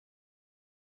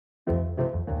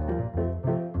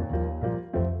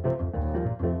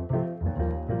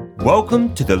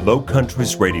Welcome to the Low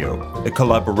Countries Radio, a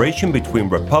collaboration between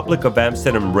Republic of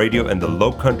Amsterdam Radio and the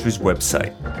Low Countries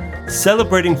website,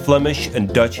 celebrating Flemish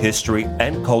and Dutch history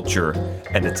and culture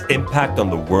and its impact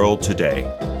on the world today.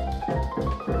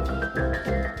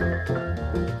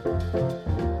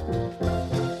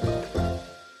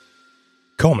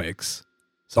 Comics,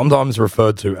 sometimes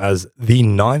referred to as the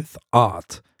ninth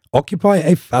art, occupy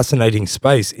a fascinating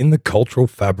space in the cultural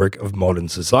fabric of modern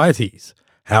societies.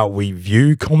 How we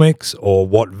view comics or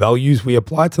what values we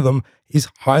apply to them is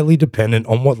highly dependent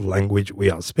on what language we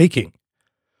are speaking.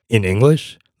 In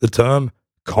English, the term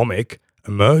comic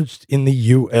emerged in the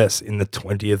US in the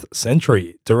 20th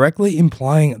century, directly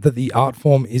implying that the art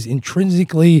form is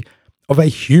intrinsically of a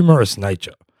humorous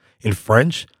nature. In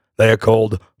French, they are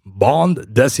called bande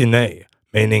dessinée,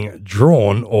 meaning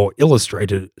drawn or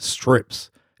illustrated strips.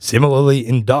 Similarly,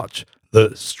 in Dutch, the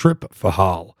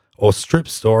stripverhaal or strip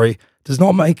story does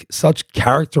not make such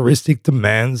characteristic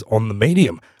demands on the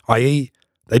medium, i.e.,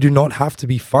 they do not have to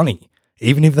be funny,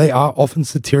 even if they are often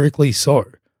satirically so.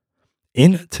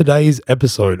 In today's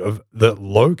episode of the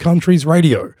Low Countries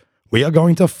Radio, we are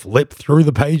going to flip through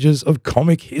the pages of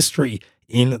comic history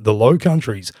in the Low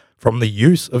Countries, from the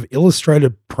use of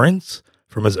illustrated prints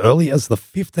from as early as the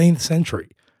 15th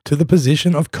century to the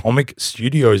position of comic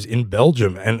studios in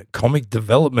Belgium and comic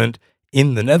development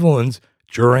in the Netherlands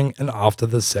during and after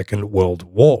the Second World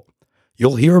War.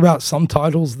 You'll hear about some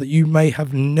titles that you may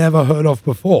have never heard of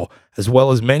before, as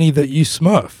well as many that you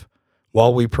smurf.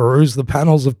 While we peruse the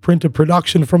panels of printed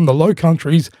production from the Low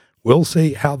Countries, we'll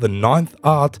see how the ninth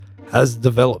art has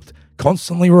developed,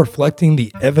 constantly reflecting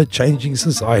the ever-changing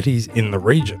societies in the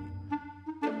region.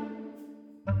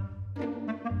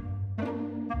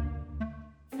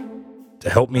 To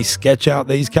help me sketch out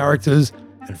these characters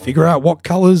and figure out what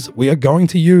colors we are going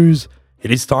to use, it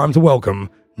is time to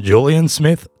welcome Julian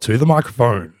Smith to the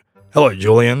microphone. Hello,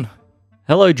 Julian.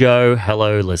 Hello, Joe.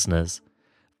 Hello, listeners.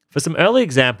 For some early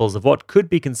examples of what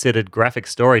could be considered graphic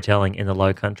storytelling in the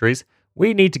Low Countries,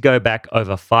 we need to go back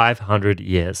over 500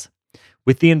 years.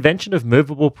 With the invention of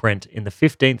movable print in the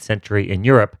 15th century in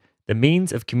Europe, the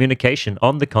means of communication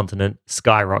on the continent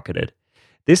skyrocketed.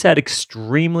 This had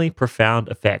extremely profound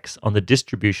effects on the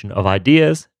distribution of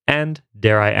ideas and,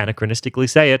 dare I anachronistically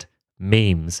say it,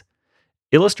 memes.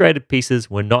 Illustrated pieces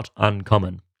were not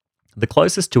uncommon. The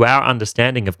closest to our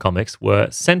understanding of comics were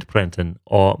centprenten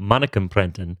or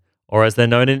mannenkenprenten, or as they're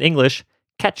known in English,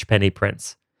 catchpenny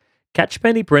prints.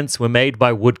 Catchpenny prints were made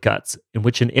by woodcuts, in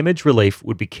which an image relief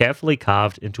would be carefully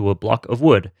carved into a block of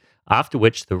wood, after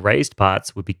which the raised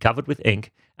parts would be covered with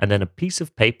ink, and then a piece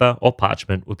of paper or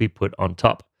parchment would be put on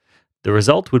top. The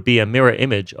result would be a mirror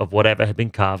image of whatever had been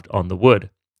carved on the wood.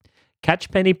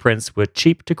 Catchpenny prints were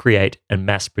cheap to create and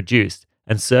mass-produced,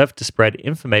 and served to spread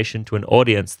information to an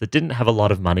audience that didn't have a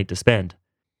lot of money to spend.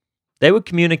 They would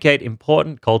communicate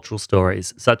important cultural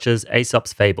stories, such as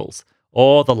Aesop's fables,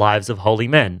 or the lives of holy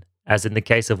men, as in the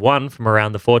case of one from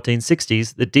around the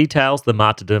 1460s that details the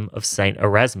martyrdom of Saint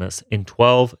Erasmus in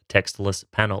 12 textless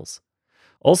panels.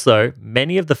 Also,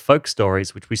 many of the folk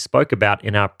stories which we spoke about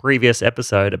in our previous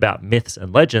episode about myths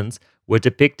and legends were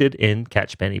depicted in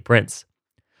catchpenny prints.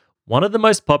 One of the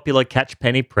most popular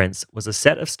catchpenny prints was a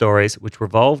set of stories which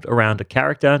revolved around a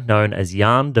character known as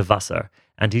Jan de Wasser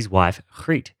and his wife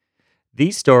Griet.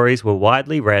 These stories were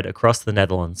widely read across the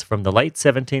Netherlands from the late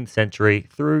 17th century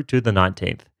through to the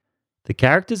 19th. The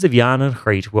characters of Jan and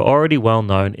Griet were already well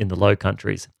known in the Low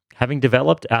Countries, having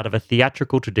developed out of a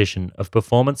theatrical tradition of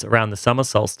performance around the summer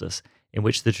solstice, in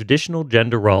which the traditional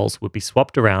gender roles would be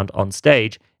swapped around on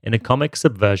stage in a comic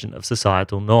subversion of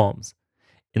societal norms.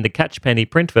 In the catchpenny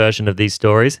print version of these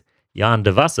stories, Jan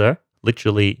de Wasser,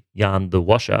 literally Jan the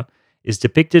Washer, is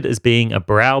depicted as being a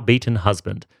brow-beaten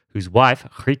husband whose wife,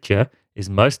 Grietje, is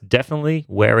most definitely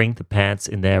wearing the pants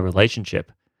in their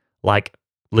relationship. Like,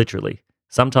 literally.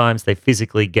 Sometimes they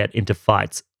physically get into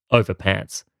fights over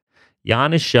pants.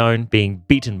 Jan is shown being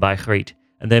beaten by Griet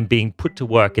and then being put to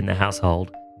work in the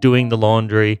household, doing the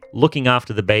laundry, looking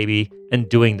after the baby, and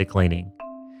doing the cleaning.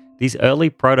 These early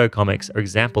proto-comics are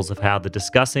examples of how the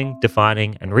discussing,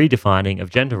 defining, and redefining of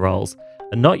gender roles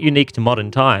are not unique to modern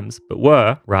times, but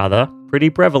were, rather, pretty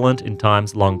prevalent in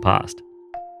times long past.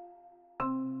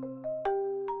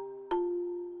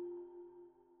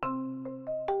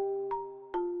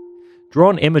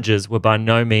 Drawn images were by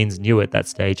no means new at that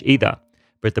stage either,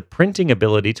 but the printing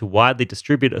ability to widely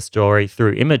distribute a story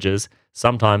through images,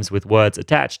 sometimes with words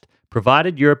attached,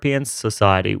 provided European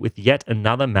society with yet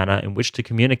another manner in which to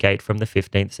communicate from the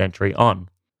 15th century on.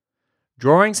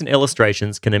 Drawings and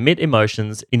illustrations can emit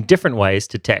emotions in different ways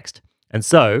to text, and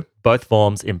so, both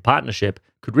forms in partnership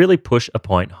could really push a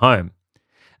point home.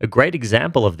 A great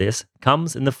example of this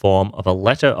comes in the form of a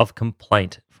letter of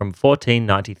complaint from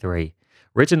 1493,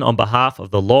 written on behalf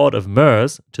of the Lord of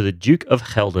Meurs to the Duke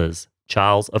of Gelders,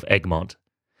 Charles of Egmont.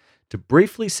 To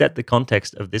briefly set the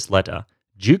context of this letter,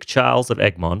 Duke Charles of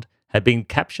Egmont had been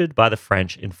captured by the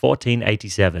French in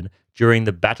 1487 during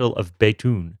the Battle of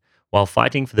Bethune, while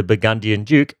fighting for the Burgundian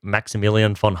Duke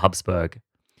Maximilian von Habsburg.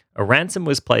 A ransom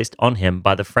was placed on him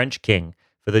by the French king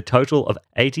for the total of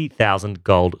 80,000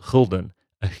 gold gulden,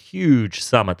 a huge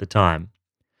sum at the time.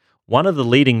 One of the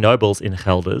leading nobles in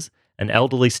Gelders, an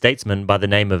elderly statesman by the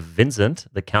name of Vincent,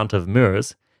 the Count of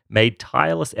Meurs, made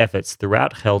tireless efforts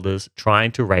throughout Gelders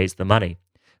trying to raise the money,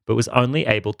 but was only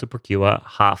able to procure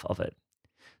half of it.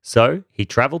 So he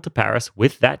travelled to Paris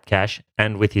with that cash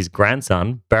and with his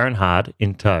grandson, Bernhard,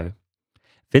 in tow.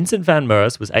 Vincent van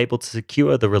Meurs was able to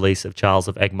secure the release of Charles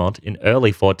of Egmont in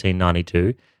early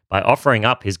 1492 by offering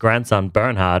up his grandson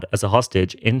Bernhard as a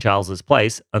hostage in Charles's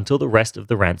place until the rest of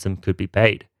the ransom could be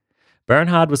paid.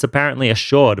 Bernhard was apparently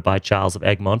assured by Charles of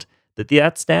Egmont that the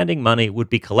outstanding money would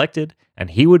be collected and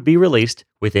he would be released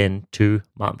within 2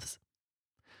 months.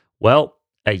 Well,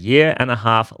 a year and a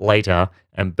half later,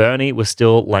 and Bernie was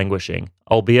still languishing,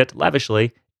 albeit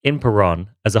lavishly, in Peronne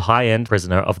as a high-end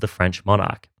prisoner of the French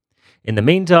monarch. In the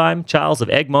meantime, Charles of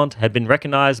Egmont had been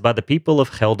recognized by the people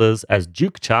of Gelders as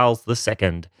Duke Charles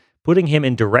II, putting him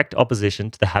in direct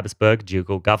opposition to the Habsburg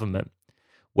ducal government.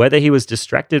 Whether he was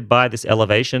distracted by this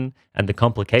elevation and the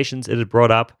complications it had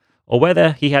brought up, or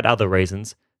whether he had other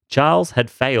reasons, Charles had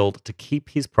failed to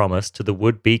keep his promise to the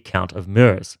would-be Count of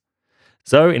Meurs.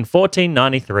 So in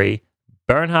 1493,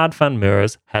 Bernhard van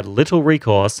Meurs had little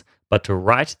recourse but to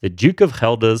write the Duke of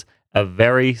Gelders a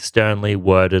very sternly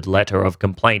worded letter of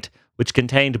complaint, which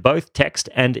contained both text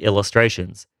and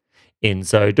illustrations. In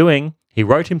so doing, he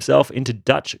wrote himself into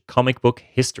Dutch comic book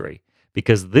history,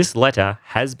 because this letter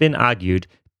has been argued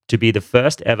to be the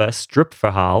first ever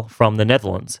stripverhaal from the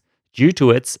Netherlands, due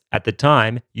to its, at the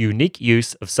time, unique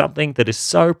use of something that is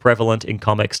so prevalent in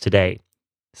comics today: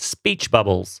 speech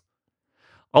bubbles.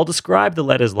 I'll describe the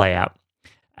letter's layout.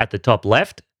 At the top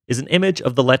left is an image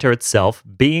of the letter itself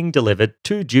being delivered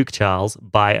to Duke Charles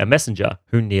by a messenger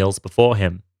who kneels before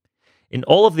him. In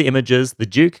all of the images, the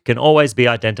Duke can always be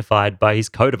identified by his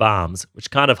coat of arms, which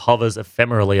kind of hovers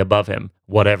ephemerally above him,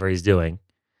 whatever he's doing.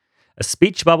 A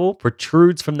speech bubble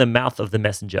protrudes from the mouth of the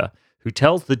messenger, who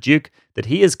tells the Duke that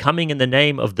he is coming in the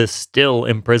name of the still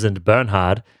imprisoned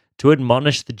Bernhard to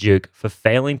admonish the Duke for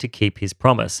failing to keep his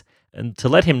promise, and to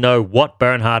let him know what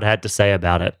Bernhard had to say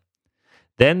about it.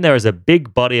 Then there is a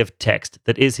big body of text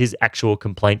that is his actual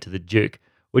complaint to the Duke,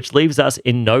 which leaves us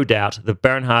in no doubt that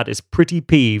Bernhard is pretty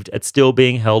peeved at still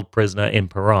being held prisoner in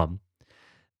Peronne.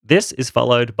 This is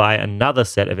followed by another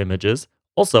set of images,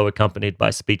 also accompanied by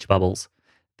speech bubbles.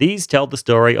 These tell the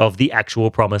story of the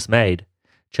actual promise made.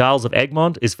 Charles of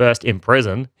Egmont is first in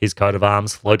prison, his coat of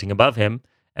arms floating above him,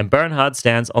 and Bernhard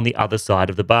stands on the other side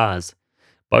of the bars.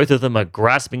 Both of them are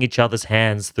grasping each other's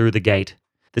hands through the gate.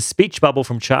 The speech bubble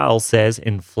from Charles says,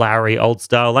 in flowery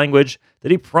old-style language,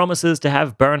 that he promises to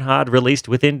have Bernhard released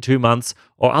within 2 months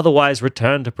or otherwise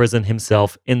return to prison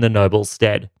himself in the noble's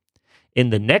stead. In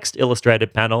the next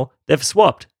illustrated panel, they've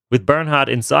swapped, with Bernhard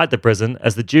inside the prison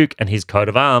as the Duke and his coat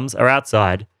of arms are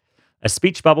outside. A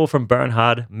speech bubble from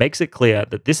Bernhard makes it clear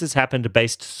that this has happened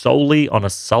based solely on a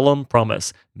solemn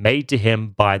promise made to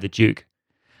him by the Duke.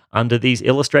 Under these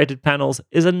illustrated panels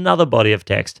is another body of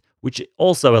text, which is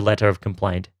also a letter of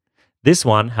complaint. This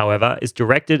one, however, is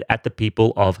directed at the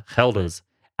people of Gelders,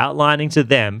 outlining to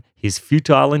them his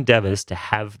futile endeavours to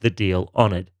have the deal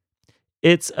honoured.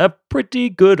 It's a pretty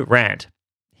good rant.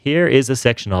 Here is a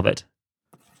section of it.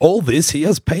 All this he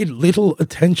has paid little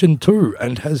attention to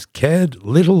and has cared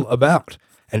little about,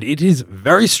 and it is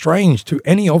very strange to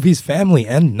any of his family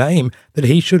and name that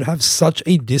he should have such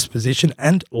a disposition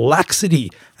and laxity,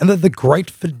 and that the great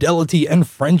fidelity and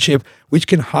friendship, which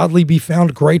can hardly be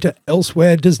found greater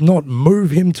elsewhere, does not move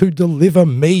him to deliver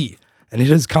me. And it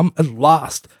has come at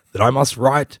last that I must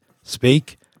write,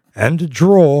 speak, and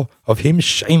draw of him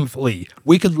shamefully,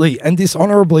 wickedly, and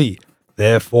dishonourably.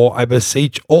 Therefore I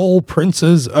beseech all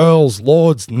princes, earls,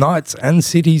 lords, knights, and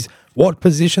cities, what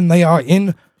position they are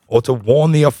in, or to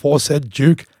warn the aforesaid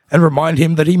Duke, and remind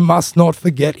him that he must not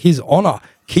forget his honour,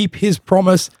 keep his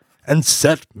promise, and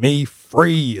set me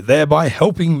free, thereby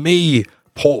helping me,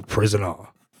 poor prisoner.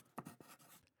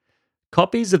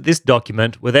 Copies of this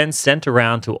document were then sent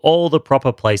around to all the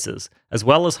proper places, as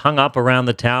well as hung up around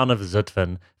the town of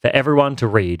Zutphen for everyone to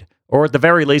read, or at the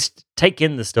very least take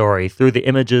in the story through the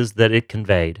images that it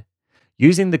conveyed.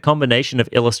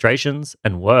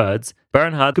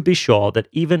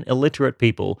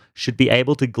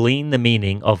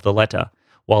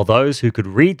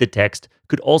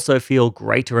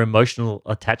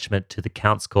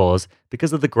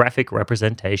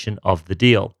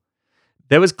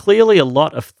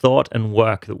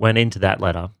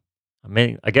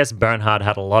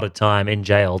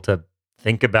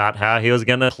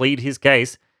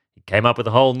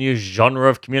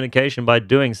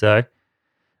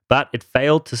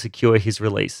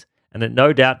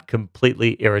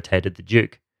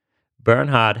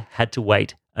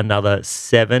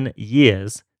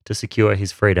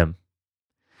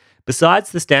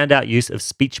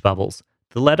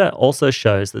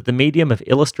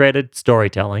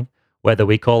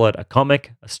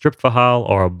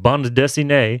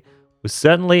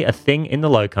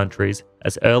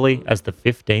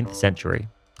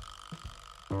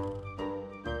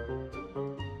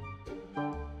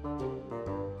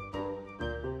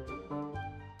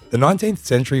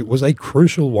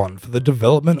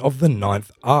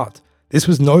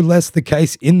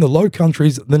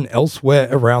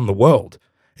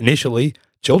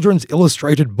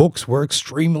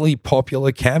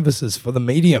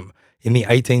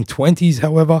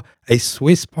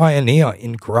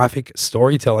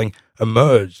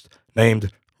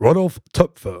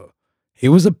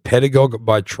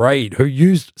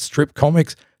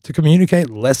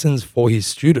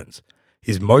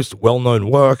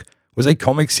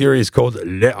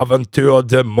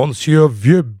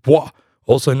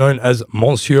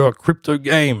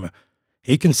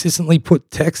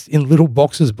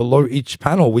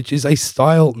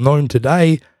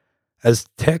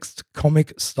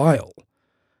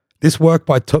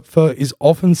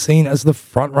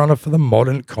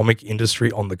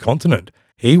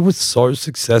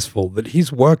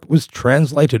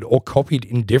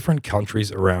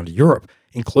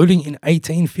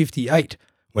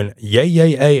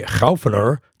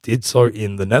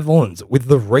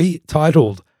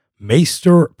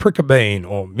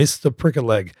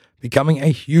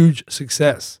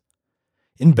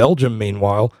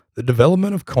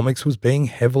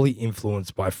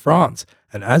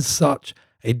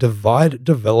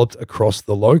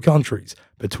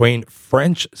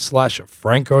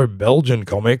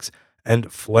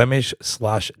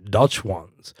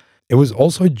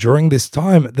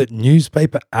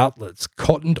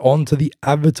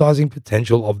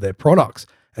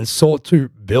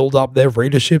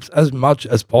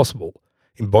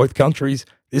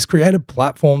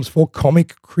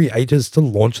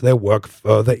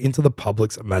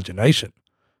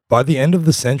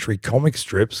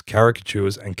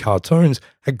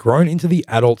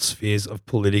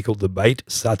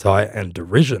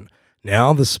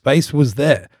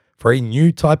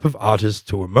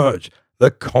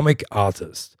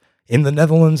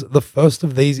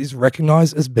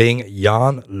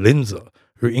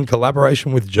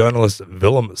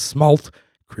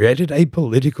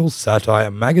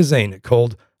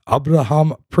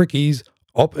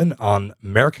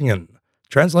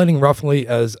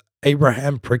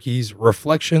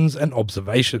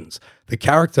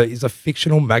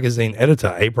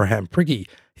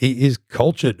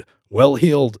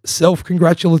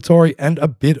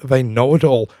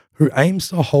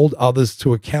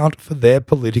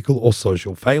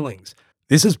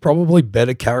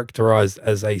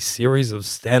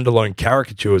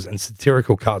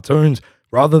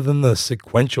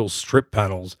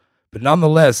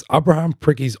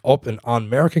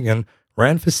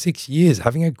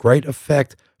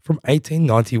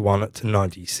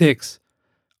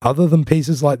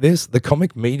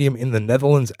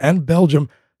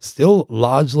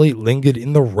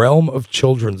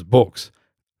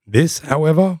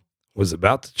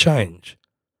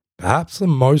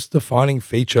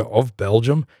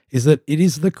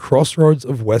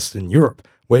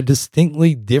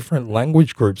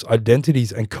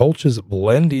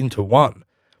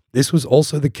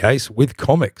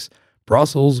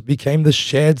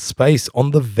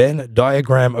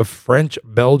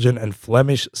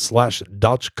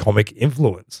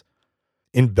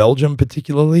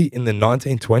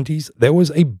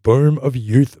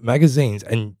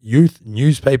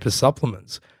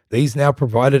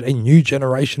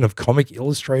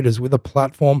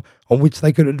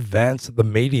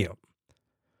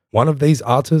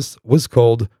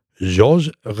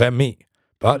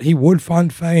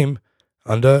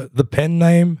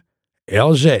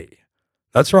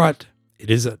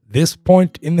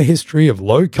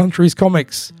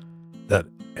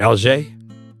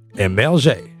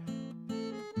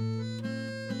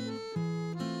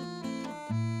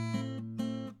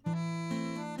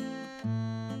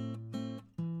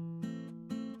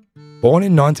 Born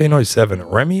in 1907,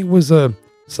 Remy was a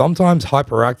sometimes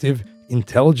hyperactive,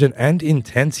 intelligent, and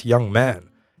intense young man.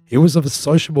 He was of a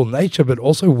sociable nature but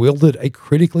also wielded a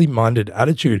critically minded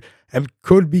attitude and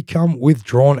could become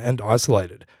withdrawn and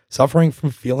isolated, suffering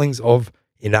from feelings of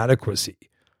inadequacy.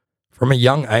 From a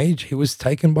young age, he was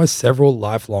taken by several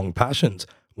lifelong passions.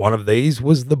 One of these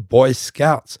was the Boy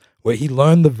Scouts, where he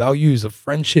learned the values of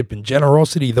friendship and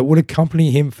generosity that would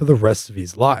accompany him for the rest of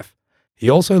his life. He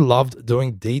also loved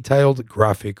doing detailed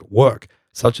graphic work,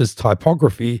 such as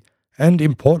typography, and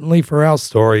importantly for our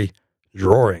story,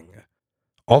 drawing.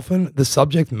 Often, the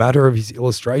subject matter of his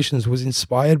illustrations was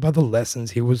inspired by the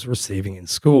lessons he was receiving in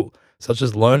school, such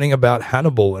as learning about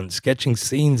Hannibal and sketching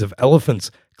scenes of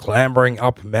elephants clambering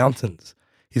up mountains.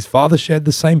 His father shared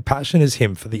the same passion as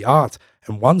him for the art,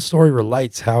 and one story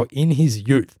relates how in his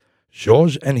youth,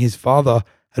 Georges and his father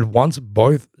had once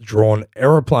both drawn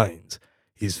aeroplanes.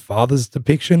 His father's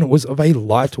depiction was of a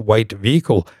lightweight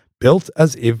vehicle built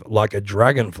as if like a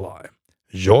dragonfly.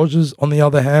 Georges, on the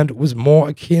other hand, was more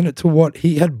akin to what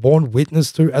he had borne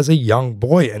witness to as a young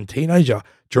boy and teenager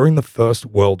during the First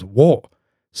World War.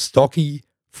 Stocky,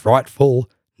 frightful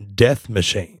death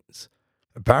machines.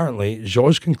 Apparently,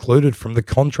 Georges concluded from the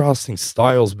contrasting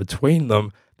styles between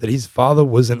them that his father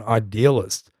was an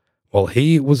idealist, while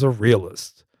he was a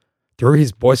realist. Through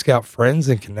his Boy Scout friends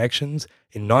and connections,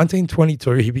 in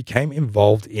 1922 he became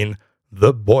involved in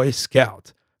The Boy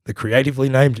Scout, the creatively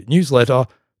named newsletter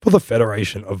for the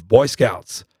Federation of Boy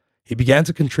Scouts. He began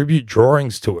to contribute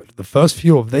drawings to it. The first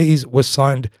few of these were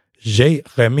signed G.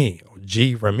 Remy,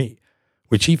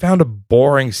 which he found a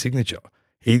boring signature.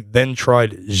 He then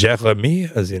tried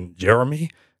Jérémie, as in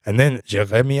Jeremy, and then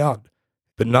Jérémiade,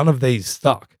 but none of these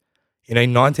stuck. In a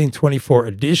 1924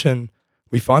 edition,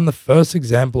 we find the first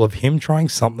example of him trying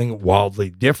something wildly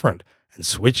different and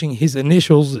switching his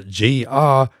initials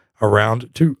GR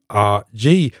around to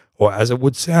RG, or as it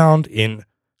would sound in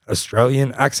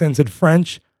Australian accented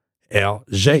French,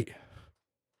 RG.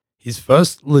 His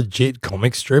first legit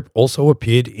comic strip also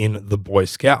appeared in The Boy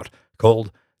Scout,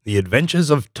 called The Adventures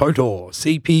of Totor,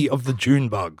 CP of the June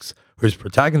Bugs, whose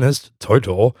protagonist,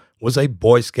 Totor, was a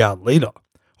Boy Scout leader.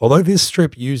 Although this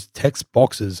strip used text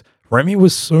boxes, Remy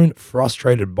was soon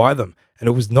frustrated by them, and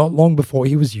it was not long before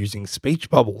he was using speech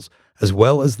bubbles, as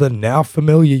well as the now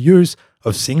familiar use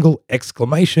of single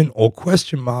exclamation or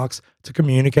question marks to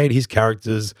communicate his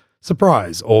character's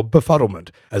surprise or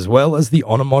befuddlement, as well as the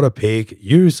onomatopoeic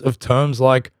use of terms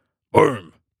like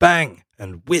boom, bang,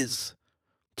 and whiz.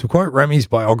 To quote Remy's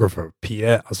biographer,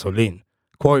 Pierre Assolin,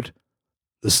 quote,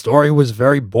 "The story was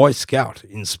very Boy Scout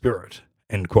in spirit,"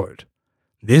 end quote.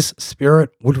 This spirit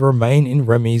would remain in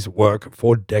Remy's work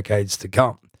for decades to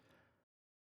come.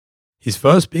 His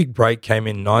first big break came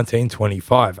in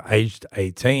 1925, aged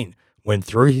 18, when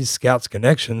through his Scouts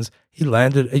connections, he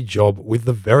landed a job with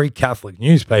the very Catholic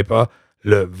newspaper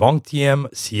Le 20e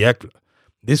Siècle.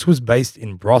 This was based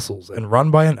in Brussels and run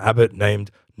by an abbot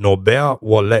named Norbert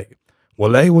Wallet.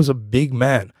 Wallet was a big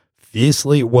man,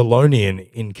 fiercely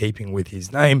Wallonian in keeping with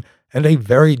his name, and a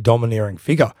very domineering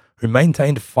figure who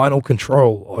maintained final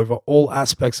control over all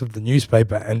aspects of the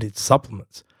newspaper and its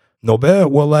supplements.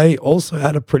 Norbert Wallet also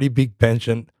had a pretty big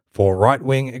penchant for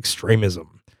right-wing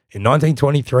extremism. In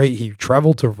 1923, he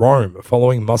traveled to Rome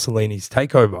following Mussolini's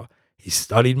takeover. He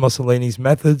studied Mussolini's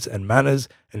methods and manners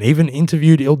and even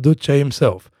interviewed Il Duce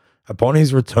himself. Upon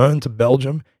his return to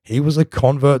Belgium, he was a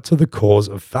convert to the cause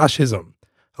of fascism.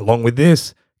 Along with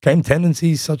this came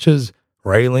tendencies such as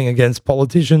railing against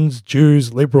politicians,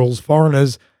 Jews, liberals,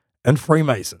 foreigners, and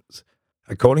Freemasons.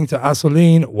 According to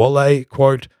Assolin, Wallet,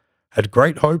 quote, had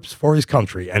great hopes for his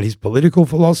country, and his political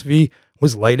philosophy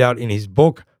was laid out in his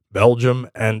book, Belgium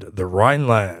and the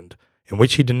Rhineland, in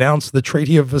which he denounced the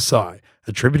Treaty of Versailles,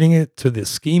 attributing it to the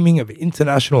scheming of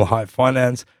international high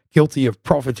finance guilty of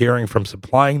profiteering from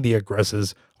supplying the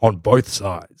aggressors on both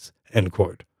sides, end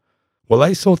quote.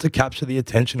 Wallet sought to capture the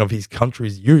attention of his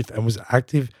country's youth and was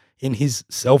active in his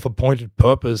self-appointed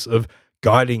purpose of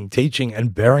guiding, teaching,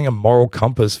 and bearing a moral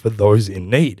compass for those in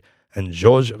need, and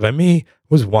Georges Remy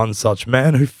was one such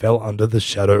man who fell under the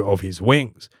shadow of his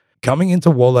wings. Coming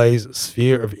into Wallet's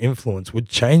sphere of influence would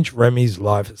change Remy's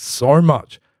life so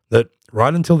much that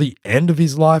right until the end of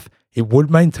his life, he would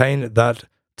maintain that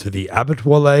to the Abbot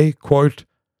Wallet, quote,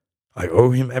 "I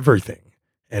owe him everything,"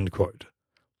 end quote.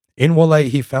 In Wallet,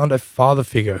 he found a father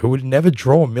figure who would never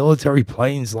draw military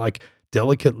planes like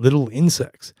delicate little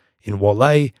insects. In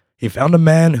Wallet, he found a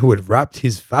man who had wrapped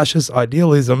his fascist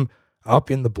idealism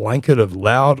up in the blanket of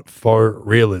loud faux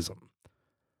realism.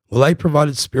 Wallet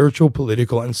provided spiritual,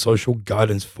 political, and social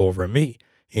guidance for Remy.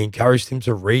 He encouraged him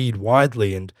to read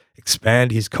widely and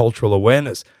expand his cultural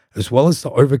awareness, as well as to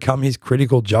overcome his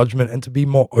critical judgment and to be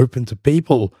more open to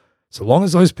people, so long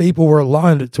as those people were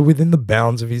aligned to within the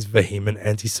bounds of his vehement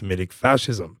anti-Semitic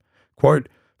fascism. Quote,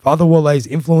 Father Wallay's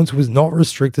influence was not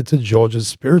restricted to George's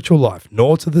spiritual life,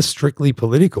 nor to the strictly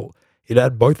political. It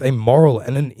had both a moral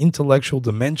and an intellectual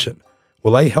dimension.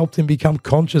 Wallay helped him become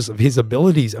conscious of his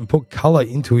abilities and put color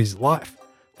into his life.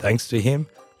 Thanks to him,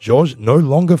 George no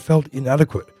longer felt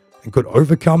inadequate and could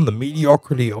overcome the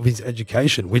mediocrity of his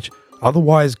education, which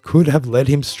otherwise could have led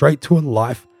him straight to a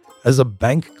life as a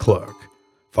bank clerk.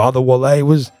 Father Wallay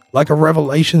was like a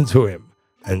revelation to him,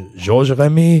 and Georges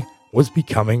Remy was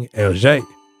becoming Hergé.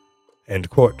 End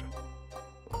quote.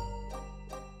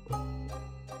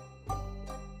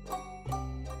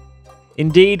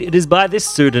 Indeed, it is by this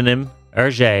pseudonym,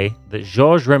 Hergé, that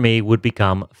Georges Remy would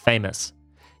become famous.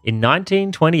 In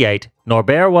 1928,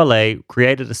 Norbert Wallay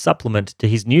created a supplement to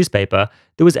his newspaper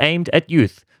that was aimed at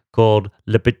youth, called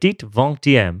Le Petit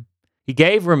Vingtième. He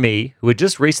gave Remy, who had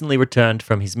just recently returned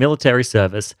from his military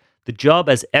service, the job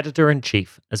as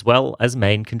editor-in-chief as well as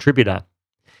main contributor.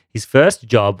 His first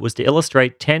job was to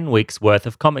illustrate 10 weeks' worth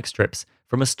of comic strips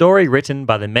from a story written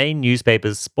by the main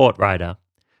newspaper's sport writer.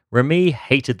 Remy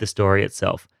hated the story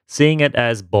itself, seeing it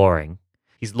as boring.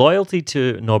 His loyalty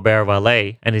to Norbert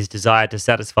Wallay and his desire to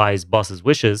satisfy his boss's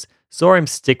wishes saw him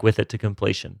stick with it to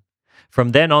completion. From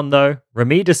then on, though,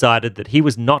 Remy decided that he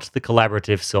was not the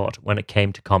collaborative sort when it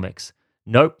came to comics.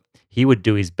 Nope, he would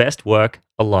do his best work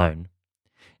alone.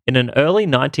 In an early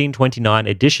 1929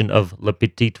 edition of Le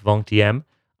Petit Vingtième,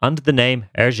 under the name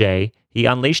Hergé, he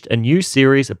unleashed a new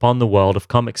series upon the world of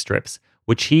comic strips,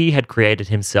 which he had created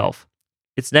himself.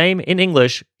 Its name in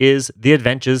English is The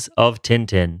Adventures of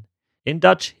Tintin. In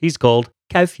Dutch, he's called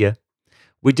Kuifje.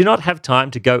 We do not have time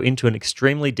to go into an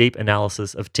extremely deep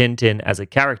analysis of Tintin as a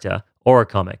character or a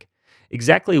comic.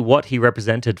 Exactly what he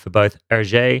represented for both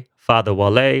Hergé, Father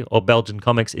Wallay, or Belgian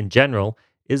comics in general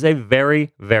is a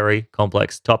very, very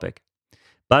complex topic.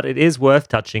 But it is worth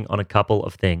touching on a couple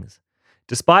of things.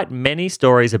 Despite many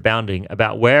stories abounding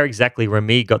about where exactly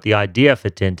Remy got the idea for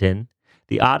Tintin,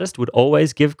 the artist would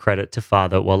always give credit to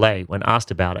Father Wallay when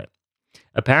asked about it.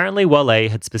 Apparently, Wallay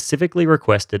had specifically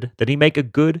requested that he make a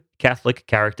good Catholic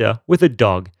character with a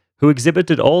dog who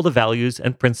exhibited all the values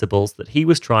and principles that he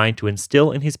was trying to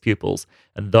instill in his pupils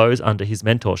and those under his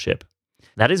mentorship.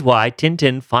 That is why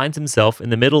Tintin finds himself in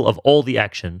the middle of all the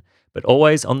action, but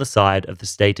always on the side of the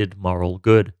stated moral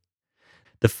good.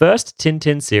 The first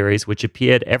Tintin series, which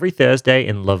appeared every Thursday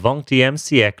in Le 20e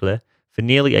siècle for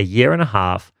nearly a year and a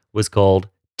half, was called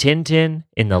Tintin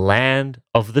in the Land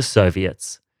of the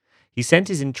Soviets. He sent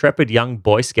his intrepid young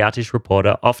Boy Scoutish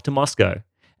reporter off to Moscow,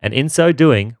 and in so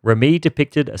doing, Remy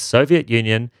depicted a Soviet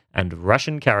Union and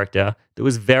Russian character that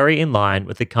was very in line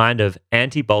with the kind of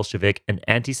anti-Bolshevik and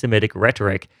anti-Semitic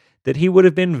rhetoric that he would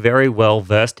have been very well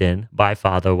versed in by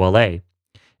Father Wallay.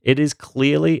 It is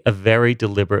clearly a very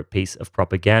deliberate piece of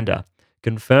propaganda,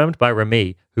 confirmed by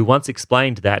Remy, who once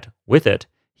explained that, with it,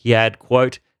 he had,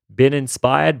 quote, been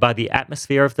inspired by the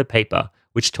atmosphere of the paper,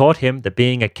 which taught him that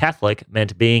being a Catholic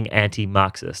meant being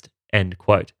anti-Marxist, end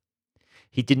quote.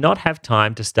 He did not have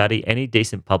time to study any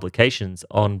decent publications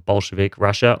on Bolshevik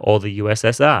Russia or the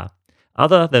USSR,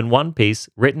 other than one piece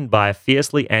written by a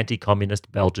fiercely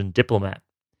anti-communist Belgian diplomat.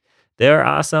 There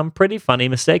are some pretty funny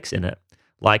mistakes in it,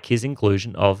 like his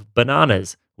inclusion of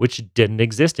bananas, which didn't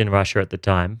exist in Russia at the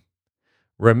time.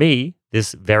 Remy,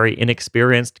 this very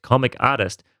inexperienced comic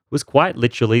artist, was quite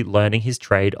literally learning his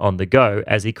trade on the go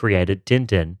as he created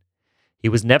Tintin. He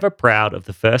was never proud of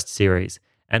the first series,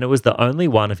 and it was the only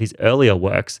one of his earlier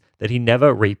works that he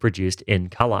never reproduced in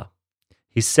color.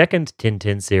 His second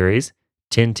Tintin series,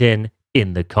 Tintin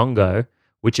in the Congo,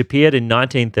 which appeared in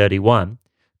 1931,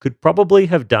 could probably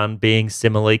have done being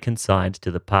similarly consigned to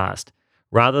the past,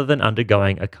 rather than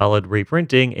undergoing a colored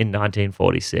reprinting in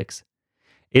 1946.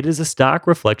 It is a stark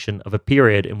reflection of a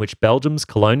period in which Belgium's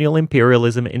colonial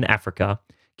imperialism in Africa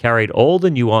carried all the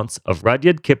nuance of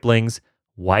Rudyard Kipling's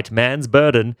white man's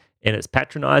burden in its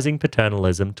patronizing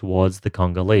paternalism towards the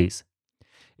Congolese.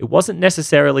 It wasn't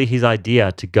necessarily his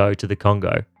idea to go to the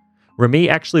Congo. Remy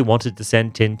actually wanted to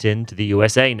send Tintin to the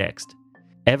USA next.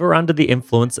 Ever under the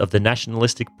influence of the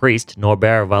nationalistic priest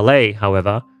Norbert Wallay,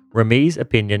 however, Remy's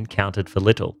opinion counted for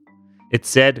little. It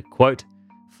said, quote,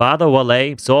 Father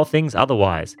Wallay saw things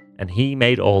otherwise, and he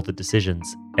made all the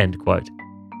decisions, end quote.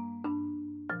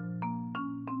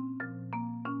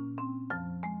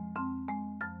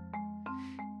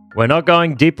 We're not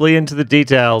going deeply into the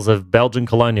details of Belgian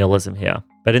colonialism here,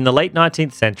 but in the late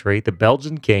 19th century, the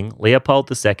Belgian king, Leopold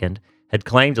II, had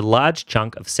claimed a large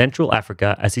chunk of Central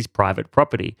Africa as his private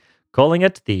property, calling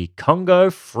it the Congo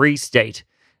Free State,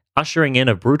 ushering in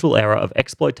a brutal era of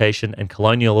exploitation and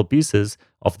colonial abuses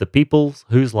of the peoples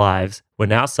whose lives were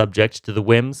now subject to the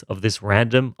whims of this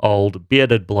random, old,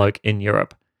 bearded bloke in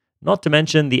Europe, not to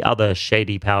mention the other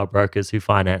shady power brokers who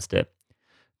financed it.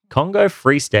 Congo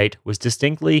Free State was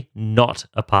distinctly not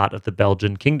a part of the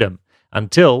Belgian kingdom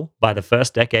until, by the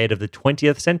first decade of the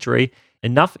 20th century,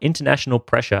 enough international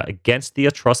pressure against the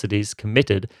atrocities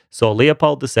committed saw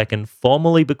Leopold II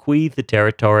formally bequeath the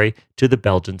territory to the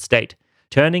Belgian state,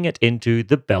 turning it into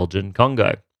the Belgian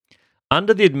Congo.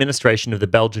 Under the administration of the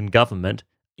Belgian government,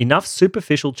 enough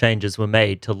superficial changes were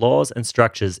made to laws and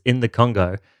structures in the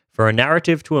Congo for a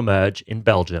narrative to emerge in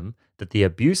Belgium that the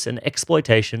abuse and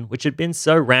exploitation which had been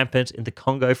so rampant in the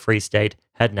Congo Free State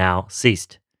had now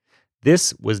ceased.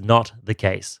 This was not the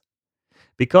case.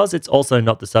 Because it's also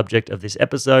not the subject of this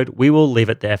episode, we will leave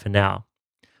it there for now.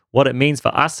 What it means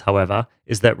for us, however,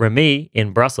 is that Remy,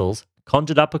 in Brussels,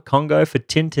 conjured up a Congo for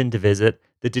Tintin to visit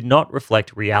that did not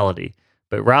reflect reality,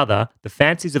 but rather the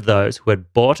fancies of those who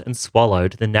had bought and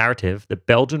swallowed the narrative that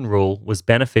Belgian rule was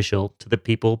beneficial to the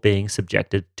people being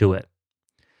subjected to it.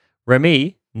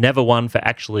 Remy, never one for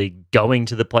actually going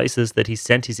to the places that he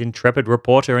sent his intrepid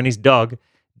reporter and his dog,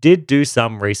 did do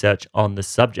some research on the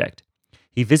subject.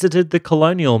 He visited the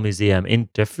Colonial Museum in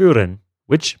Tervuren,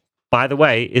 which, by the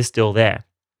way, is still there.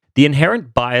 The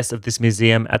inherent bias of this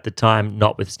museum at the time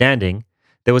notwithstanding,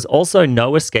 there was also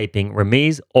no escaping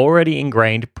Remy's already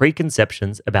ingrained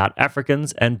preconceptions about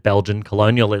Africans and Belgian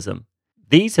colonialism.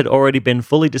 These had already been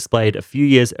fully displayed a few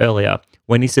years earlier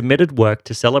when he submitted work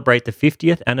to celebrate the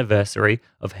 50th anniversary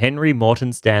of Henry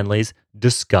Morton Stanley's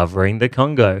Discovering the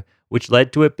Congo, which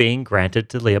led to it being granted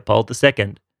to Leopold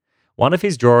II. One of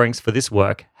his drawings for this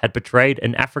work had portrayed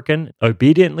an African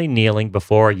obediently kneeling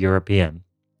before a European.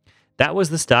 That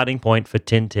was the starting point for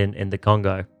Tintin in the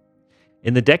Congo.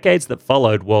 In the decades that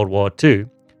followed World War II,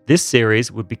 this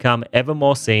series would become ever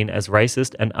more seen as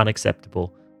racist and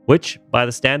unacceptable, which, by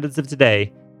the standards of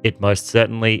today, it most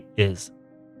certainly is.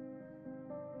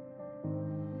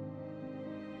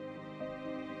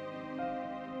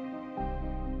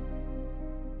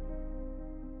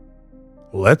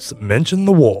 Let's mention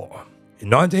the war. In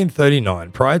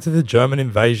 1939, prior to the German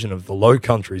invasion of the Low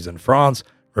Countries and France,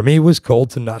 Remy was called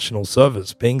to national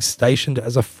service, being stationed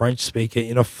as a French speaker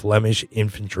in a Flemish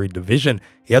infantry division.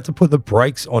 He had to put the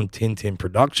brakes on Tintin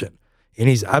production. In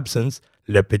his absence,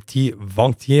 Le Petit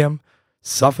 20e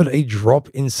suffered a drop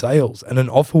in sales, and an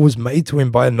offer was made to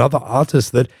him by another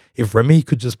artist that if Remy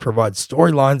could just provide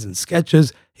storylines and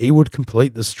sketches, he would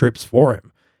complete the strips for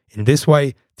him. In this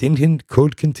way, Tintin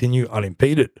could continue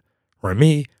unimpeded.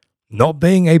 Remy, not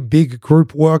being a big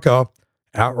group worker,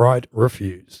 outright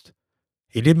refused.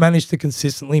 He did manage to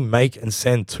consistently make and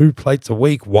send 2 plates a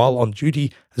week while on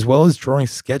duty, as well as drawing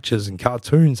sketches and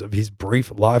cartoons of his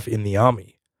brief life in the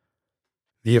army.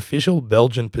 The official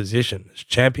Belgian position,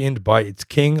 championed by its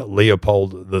king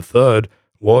Leopold III,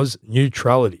 was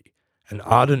neutrality. An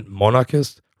ardent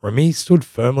monarchist, Remy stood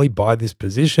firmly by this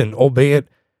position, albeit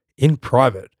in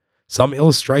private. Some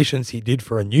illustrations he did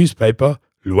for a newspaper,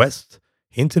 L'Ouest,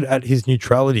 hinted at his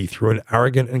neutrality through an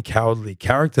arrogant and cowardly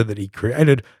character that he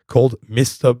created called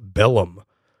Mr. Bellum,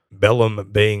 Bellum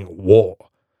being war.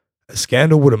 A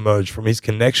scandal would emerge from his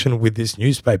connection with this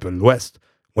newspaper, L'Ouest,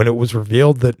 when it was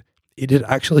revealed that it had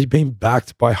actually been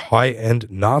backed by high-end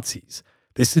Nazis.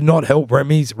 This did not help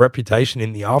Remy's reputation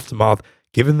in the aftermath,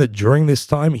 given that during this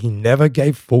time he never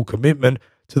gave full commitment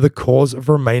to the cause of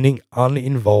remaining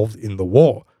uninvolved in the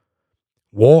war.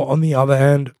 War, on the other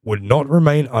hand, would not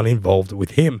remain uninvolved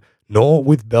with him, nor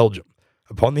with Belgium.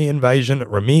 Upon the invasion,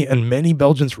 Remy and many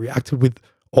Belgians reacted with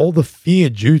all the fear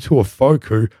due to a folk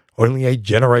who, only a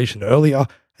generation earlier,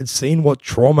 had seen what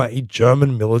trauma a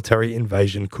German military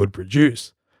invasion could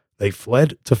produce. They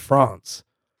fled to France.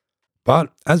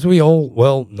 But, as we all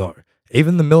well know,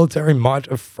 even the military might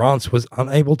of France was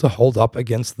unable to hold up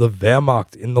against the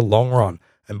Wehrmacht in the long run,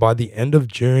 and by the end of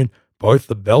June, both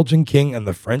the Belgian king and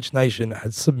the French nation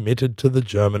had submitted to the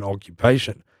German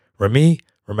occupation. Remy,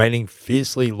 remaining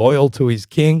fiercely loyal to his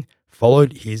king,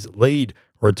 followed his lead,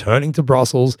 returning to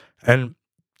Brussels and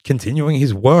continuing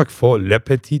his work for Le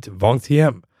Petit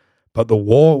 20e. But the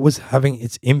war was having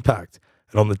its impact,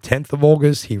 and on the 10th of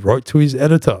August, he wrote to his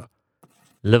editor,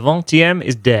 Le 20e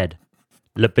is dead.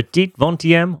 Le Petit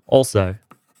 20e also.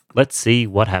 Let's see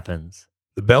what happens.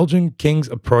 The Belgian king's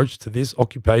approach to this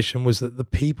occupation was that the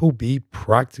people be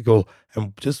practical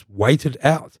and just wait it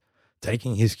out.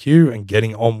 Taking his cue and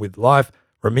getting on with life,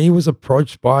 Remy was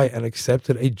approached by and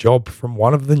accepted a job from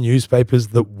one of the newspapers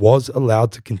that was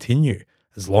allowed to continue,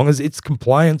 as long as its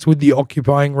compliance with the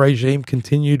occupying regime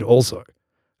continued also.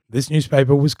 This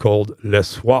newspaper was called Le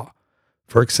Soir.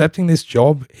 For accepting this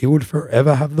job, he would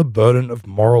forever have the burden of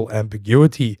moral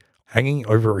ambiguity hanging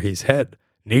over his head,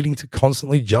 needing to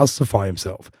constantly justify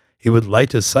himself. He would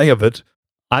later say of it,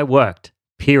 I worked,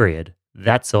 period.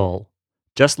 That's all.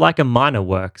 Just like a miner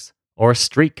works, or a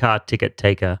streetcar ticket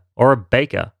taker, or a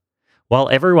baker. While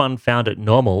everyone found it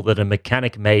normal that a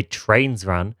mechanic made trains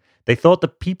run, they thought the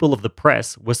people of the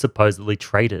press were supposedly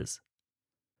traitors.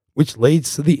 which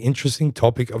leads to the interesting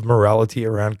topic of morality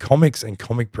around comics and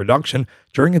comic production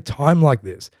during a time like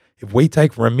this. If we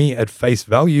take Remy at face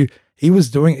value, he was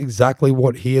doing exactly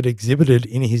what he had exhibited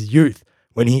in his youth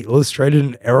when he illustrated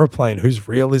an aeroplane whose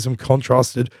realism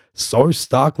contrasted so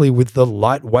starkly with the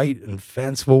lightweight and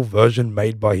fanciful version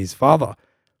made by his father.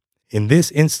 In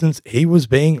this instance, he was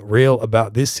being real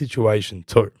about this situation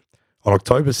too. On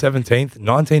October 17th,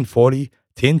 1940,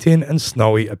 Tintin and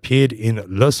Snowy appeared in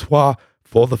Le Soir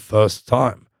for the first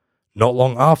time. Not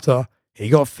long after, he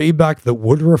got feedback that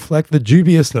would reflect the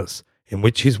dubiousness in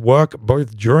which his work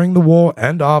both during the war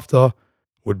and after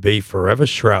would be forever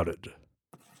shrouded.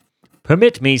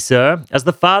 Permit me, sir, as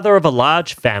the father of a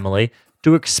large family,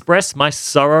 to express my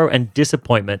sorrow and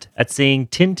disappointment at seeing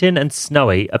Tintin and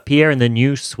Snowy appear in the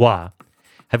new soir.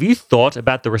 Have you thought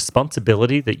about the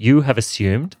responsibility that you have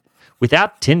assumed?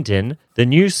 Without Tintin, the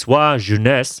new soir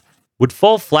jeunesse would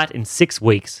fall flat in 6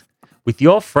 weeks. With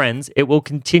your friends, it will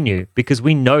continue because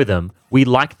we know them, we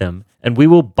like them, and we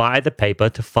will buy the paper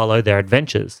to follow their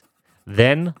adventures.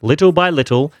 Then, little by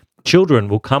little, children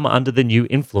will come under the new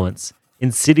influence.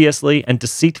 Insidiously and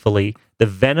deceitfully, the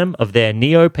venom of their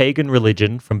neo-pagan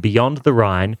religion from beyond the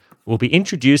Rhine will be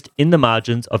introduced in the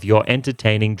margins of your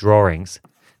entertaining drawings.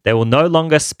 They will no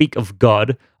longer speak of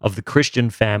God, of the Christian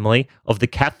family, of the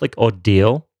Catholic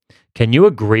ordeal. Can you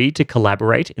agree to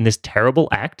collaborate in this terrible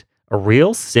act, a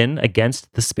real sin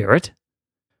against the spirit?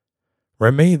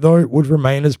 Remy, though, would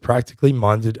remain as practically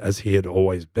minded as he had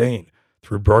always been.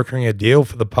 Through brokering a deal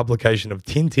for the publication of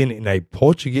Tintin in a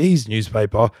Portuguese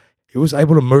newspaper, he was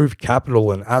able to move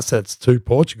capital and assets to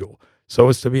Portugal so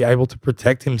as to be able to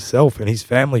protect himself and his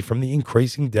family from the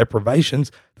increasing deprivations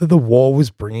that the war was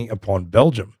bringing upon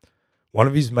Belgium. One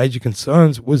of his major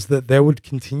concerns was that there would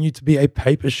continue to be a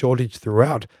paper shortage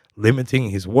throughout, limiting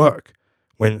his work.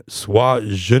 When Soir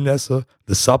Jeunesse,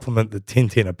 the supplement that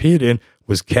Tintin appeared in,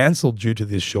 was cancelled due to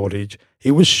this shortage,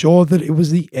 he was sure that it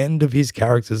was the end of his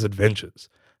character's adventures.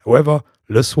 However,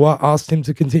 Le Soir asked him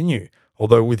to continue,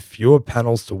 although with fewer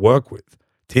panels to work with.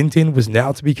 Tintin was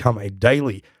now to become a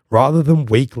daily rather than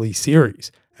weekly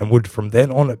series, and would from then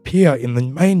on appear in the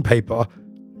main paper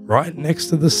right next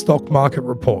to the stock market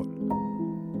report.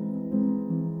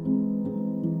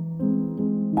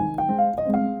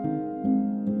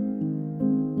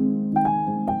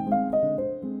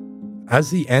 As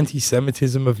the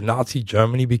anti-Semitism of Nazi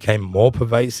Germany became more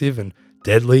pervasive and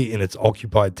deadly in its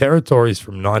occupied territories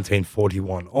from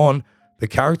 1941 on, the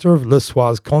character of Le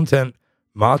Soir's content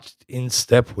marched in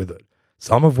step with it,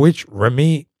 some of which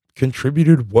Remy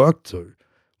contributed work to.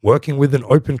 Working with an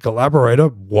open collaborator,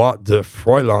 Bois de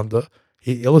Froylander,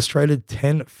 he illustrated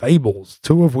 10 fables,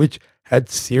 2 of which had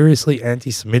seriously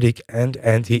anti-Semitic and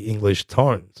anti-English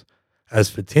tones. As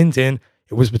for Tintin,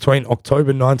 it was between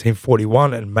October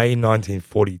 1941 and May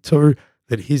 1942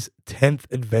 that his 10th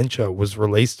adventure was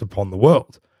released upon the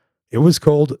world. It was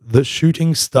called The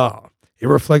Shooting Star. It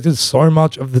reflected so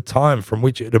much of the time from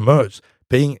which it emerged,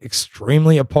 being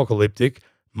extremely apocalyptic,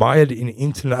 mired in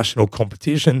international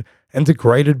competition, and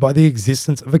degraded by the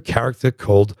existence of a character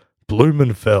called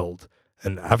Blumenfeld,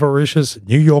 an avaricious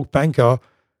New York banker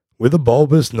with a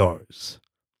bulbous nose.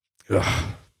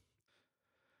 Ugh.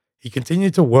 He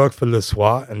continued to work for Le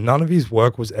Soir, and none of his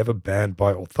work was ever banned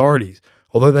by authorities,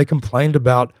 although they complained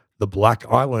about the Black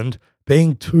Island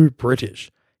being too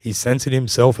British. He censored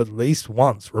himself at least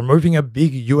once, removing a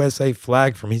big USA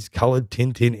flag from his coloured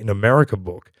Tintin in America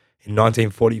book. In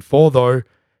 1944, though,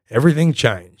 everything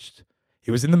changed. He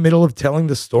was in the middle of telling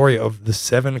the story of the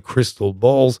 7 crystal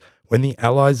balls when the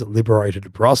Allies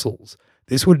liberated Brussels.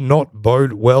 This would not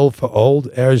bode well for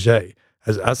old Hergé.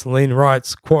 As Asseline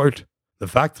writes, quote, "The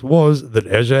fact was that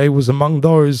Hergé was among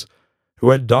those who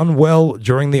had done well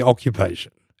during the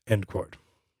occupation." End quote.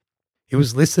 He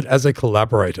was listed as a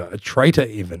collaborator, a traitor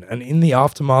even, and in the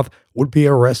aftermath would be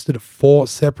arrested 4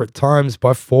 separate times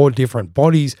by 4 different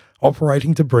bodies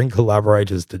operating to bring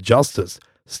collaborators to justice: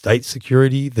 State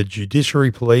Security, the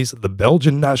Judiciary Police, the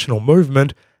Belgian National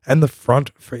Movement, and the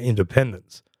Front for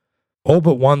Independence. All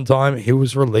but one time he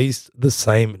was released the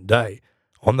same day.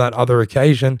 On that other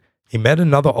occasion, he met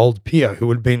another old peer who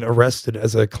had been arrested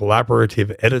as a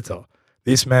collaborative editor.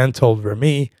 This man told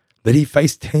Remy that he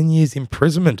faced 10 years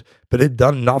imprisonment but had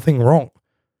done nothing wrong.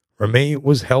 Remy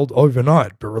was held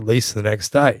overnight but released the next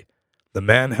day. The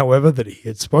man, however, that he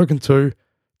had spoken to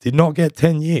did not get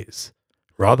 10 years.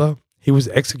 Rather, he was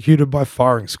executed by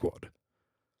firing squad.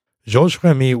 Georges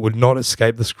Remy would not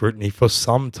escape the scrutiny for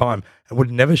some time and would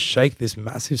never shake this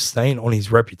massive stain on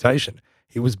his reputation.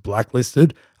 He was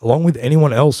blacklisted along with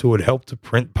anyone else who had helped to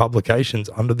print publications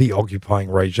under the occupying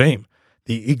regime.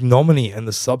 The ignominy and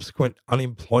the subsequent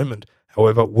unemployment,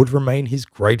 however, would remain his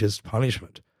greatest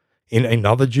punishment. In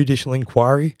another judicial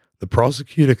inquiry, the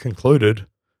prosecutor concluded,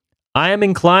 I am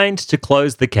inclined to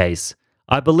close the case.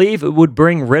 I believe it would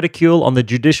bring ridicule on the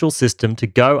judicial system to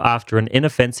go after an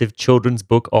inoffensive children's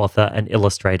book author and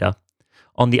illustrator.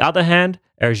 On the other hand,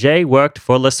 Hergé worked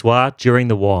for Le Soir during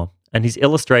the war, and his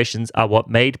illustrations are what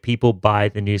made people buy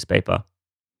the newspaper.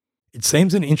 It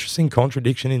seems an interesting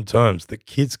contradiction in terms that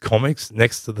kids' comics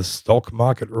next to the stock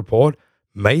market report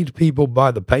made people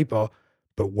buy the paper,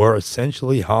 but were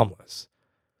essentially harmless.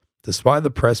 Despite the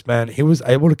press ban, he was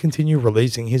able to continue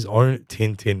releasing his own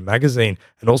Tintin magazine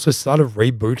and also started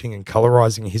rebooting and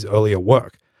colorizing his earlier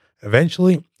work.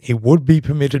 Eventually, he would be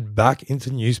permitted back into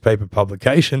newspaper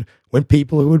publication when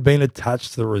people who had been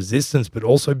attached to the resistance but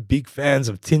also big fans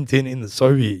of Tintin in the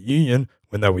Soviet Union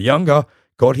when they were younger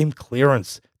got him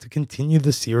clearance to continue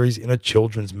the series in a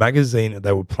children's magazine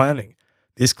they were planning.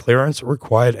 This clearance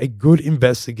required a good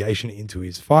investigation into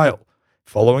his file.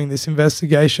 Following this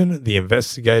investigation, the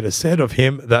investigator said of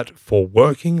him that for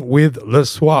working with Le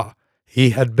Soir, he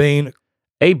had been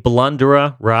a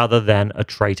blunderer rather than a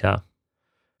traitor.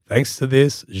 Thanks to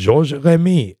this, Georges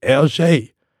Remy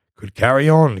Hergé could carry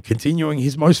on, continuing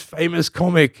his most famous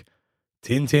comic,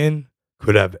 Tintin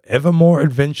could have ever more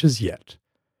adventures yet.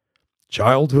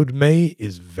 Childhood me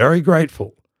is very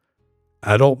grateful.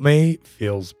 Adult me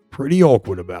feels pretty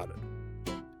awkward about it.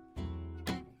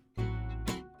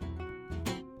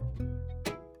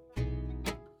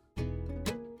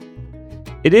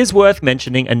 It is worth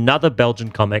mentioning another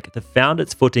Belgian comic that found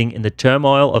its footing in the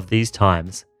turmoil of these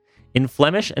times. In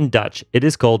Flemish and Dutch, it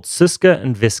is called Suske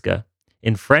en Wiske.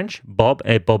 In French, Bob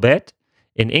et Bobette.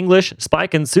 In English,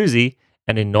 Spike and Susie.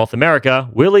 And in North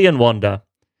America, Willy and Wanda.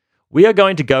 We are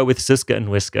going to go with Suske en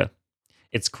Wiske.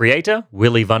 Its creator,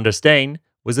 Willy van der Steen,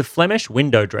 was a Flemish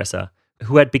window dresser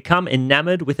who had become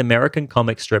enamored with American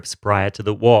comic strips prior to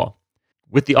the war.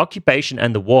 With the occupation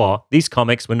and the war, these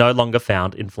comics were no longer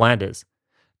found in Flanders.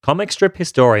 Comic strip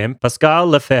historian Pascal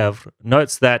Lefebvre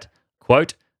notes that,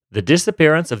 quote, the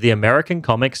disappearance of the American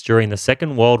comics during the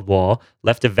Second World War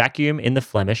left a vacuum in the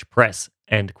Flemish press,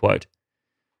 end quote.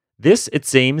 This, it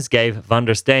seems, gave van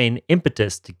der Steen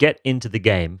impetus to get into the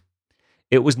game.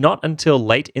 It was not until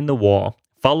late in the war,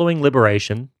 following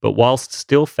liberation, but whilst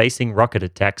still facing rocket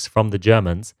attacks from the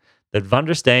Germans, that van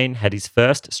der Steen had his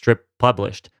first strip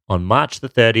published on March the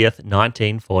 30th,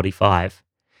 1945.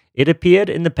 It appeared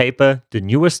in the paper De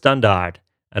Nieuwe Standaard,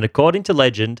 and according to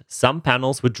legend, some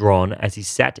panels were drawn as he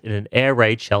sat in an air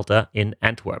raid shelter in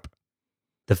Antwerp.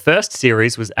 The first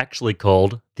series was actually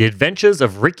called The Adventures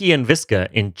of Ricky and Wiske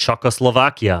in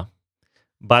Czechoslovakia.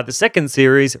 By the second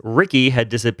series, Ricky had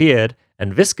disappeared,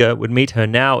 and Wiske would meet her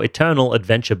now eternal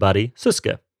adventure buddy,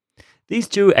 Suske. These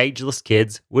two ageless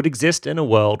kids would exist in a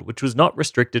world which was not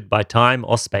restricted by time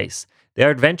or space, their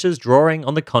adventures drawing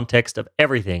on the context of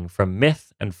everything from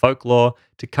myth and folklore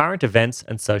to current events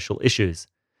and social issues.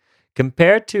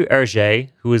 Compared to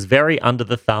Hergé, who was very under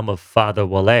the thumb of Father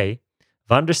Wallet,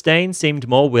 van der Steen seemed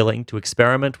more willing to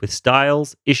experiment with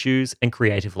styles, issues, and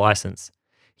creative license.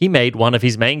 He made one of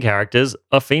his main characters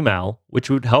a female, which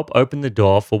would help open the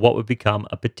door for what would become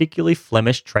a particularly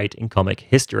Flemish trait in comic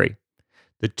history.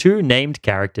 The two named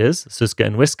characters, Suske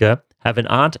and Wiske, have an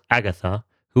aunt, Agatha,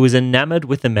 who is enamored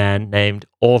with a man named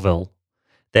Orville.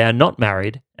 They are not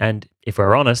married, and, if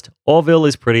we're honest, Orville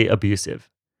is pretty abusive.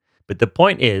 But the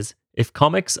point is, if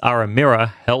comics are a mirror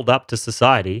held up to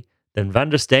society, then van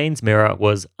der Steen's mirror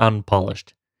was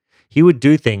unpolished. He would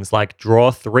do things like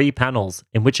draw 3 panels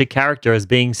in which a character is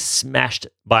being smashed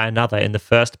by another in the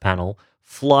first panel,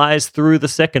 flies through the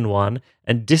second one,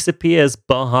 and disappears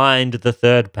behind the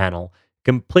third panel,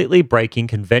 completely breaking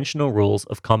conventional rules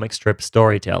of comic strip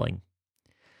storytelling.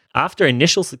 After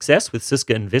initial success with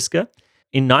Suske and Wiske,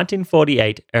 in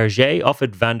 1948, Hergé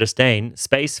offered van der Steen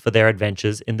space for their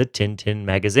adventures in the Tintin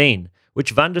magazine,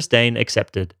 which van der Steen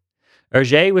accepted.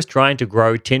 Hergé was trying to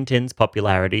grow Tintin's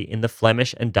popularity in the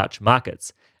Flemish and Dutch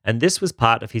markets, and this was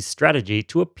part of his strategy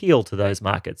to appeal to those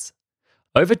markets.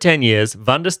 Over 10 years,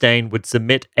 van der Steen would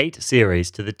submit 8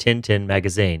 series to the Tintin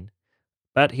magazine,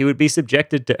 but he would be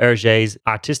subjected to Hergé's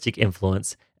artistic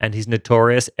influence and his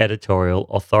notorious editorial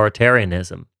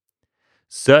authoritarianism.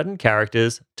 Certain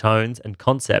characters, tones, and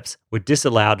concepts were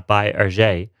disallowed by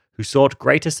Hergé, who sought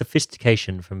greater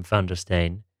sophistication from Van der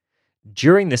Steen.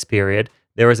 During this period,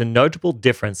 there is a notable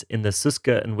difference in the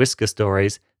Suske and Wiske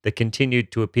stories that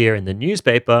continued to appear in the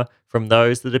newspaper from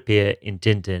those that appear in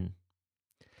Tintin.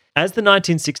 As the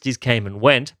 1960s came and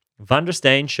went, Van der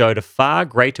Steen showed a far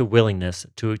greater willingness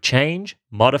to change,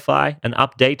 modify, and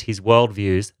update his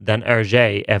worldviews than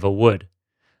Hergé ever would.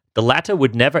 The latter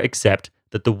would never accept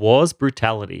that the war's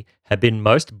brutality had been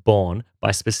most borne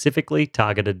by specifically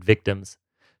targeted victims.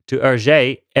 To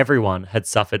Hergé, everyone had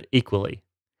suffered equally.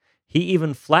 He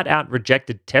even flat out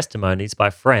rejected testimonies by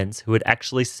friends who had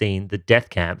actually seen the death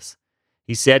camps.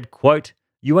 He said, quote,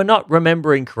 "You are not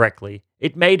remembering correctly.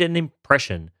 It made an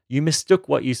impression. You mistook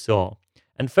what you saw.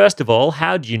 And first of all,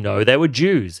 how do you know they were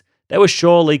Jews? They were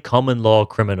surely common law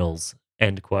criminals."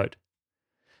 End quote.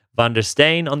 Van der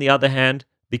Steen, on the other hand,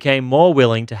 became more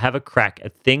willing to have a crack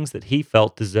at things that he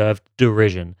felt deserved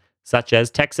derision, such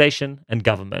as taxation and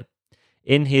government.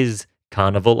 In his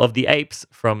Carnival of the Apes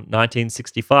from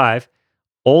 1965,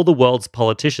 all the world's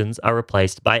politicians are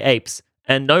replaced by apes,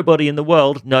 and nobody in the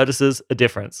world notices a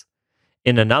difference.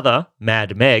 In another,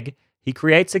 Mad Meg, he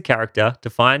creates a character to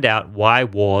find out why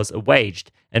wars are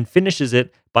waged, and finishes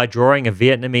it by drawing a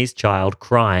Vietnamese child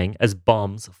crying as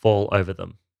bombs fall over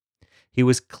them. He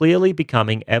was clearly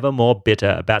becoming ever more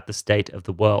bitter about the state of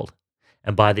the world,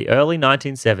 and by the early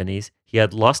 1970s, he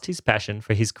had lost his passion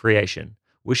for his creation,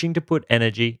 wishing to put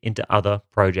energy into other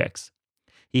projects.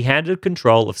 He handed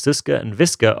control of Suske and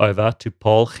Wiske over to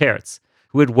Paul Geertz,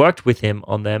 who had worked with him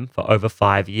on them for over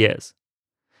 5 years.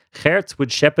 Geertz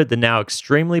would shepherd the now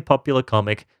extremely popular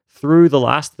comic through the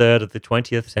last third of the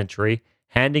 20th century,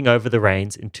 handing over the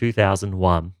reins in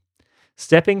 2001.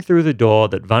 Stepping through the door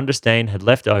that Van der Steen had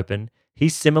left open, he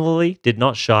similarly did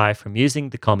not shy from using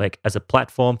the comic as a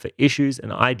platform for issues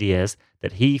and ideas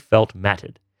that he felt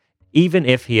mattered, even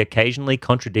if he occasionally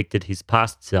contradicted his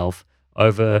past self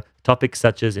over topics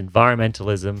such as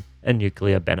environmentalism and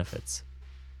nuclear benefits.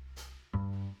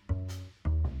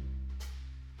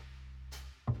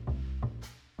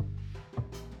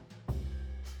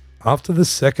 After the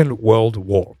Second World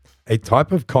War, a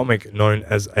type of comic known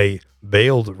as a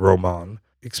beeldroman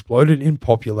exploded in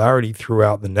popularity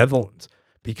throughout the Netherlands.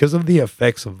 Because of the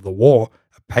effects of the war,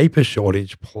 a paper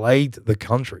shortage plagued the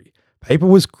country. Paper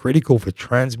was critical for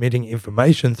transmitting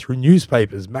information through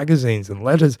newspapers, magazines, and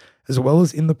letters, as well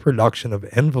as in the production of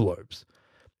envelopes.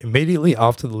 Immediately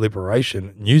after the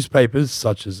liberation, newspapers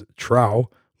such as Trouw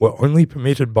were only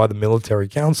permitted by the Military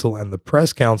Council and the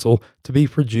Press Council to be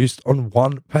produced on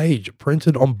one page,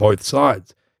 printed on both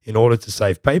sides, in order to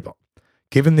save paper.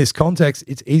 Given this context,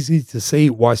 it's easy to see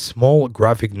why small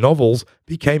graphic novels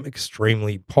became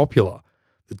extremely popular.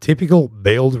 The typical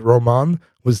beeldroman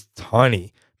was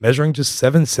tiny, measuring just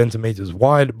 7 centimeters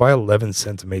wide by 11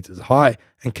 centimeters high,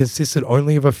 and consisted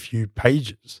only of a few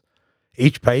pages.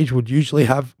 Each page would usually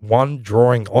have one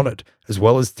drawing on it, as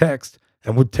well as text,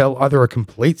 and would tell either a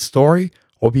complete story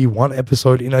or be one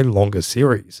episode in a longer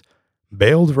series.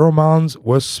 Beeldromans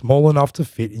were small enough to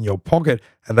fit in your pocket,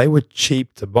 and they were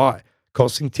cheap to buy,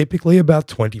 costing typically about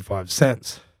 25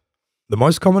 cents. The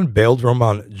most common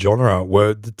beeldroman genre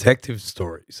were detective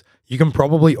stories. You can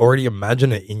probably already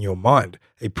imagine it in your mind.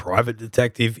 A private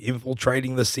detective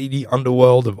infiltrating the seedy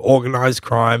underworld of organized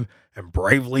crime and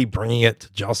bravely bringing it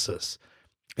to justice.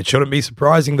 It shouldn't be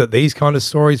surprising that these kind of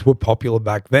stories were popular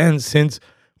back then since,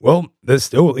 well, they're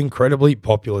still incredibly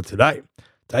popular today.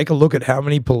 Take a look at how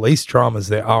many police dramas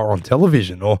there are on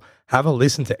television, or have a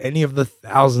listen to any of the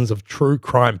thousands of true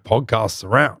crime podcasts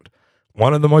around.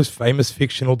 One of the most famous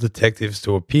fictional detectives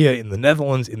to appear in the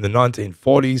Netherlands in the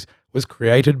 1940s was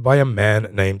created by a man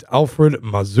named Alfred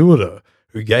Mazure,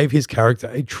 who gave his character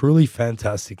a truly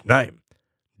fantastic name,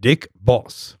 Dick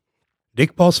Bos.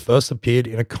 Dick Bos first appeared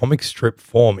in a comic strip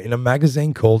form in a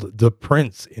magazine called De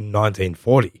Prince in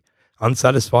 1940.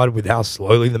 Unsatisfied with how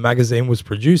slowly the magazine was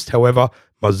produced, however,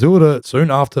 Mazure soon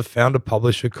after found a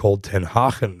publisher called Ten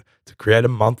Hagen to create a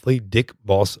monthly Dick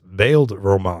Bos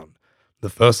beeldroman. The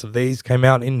first of these came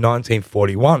out in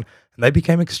 1941, and they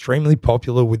became extremely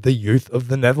popular with the youth of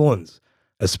the Netherlands,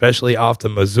 especially after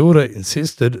Mazure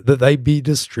insisted that they be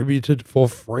distributed for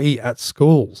free at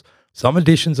schools. Some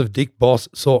editions of Dick Bos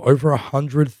saw over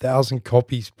 100,000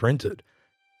 copies printed.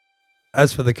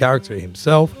 As for the character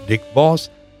himself, Dick Bos,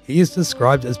 he is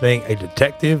described as being a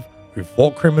detective who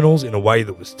fought criminals in a way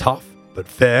that was tough but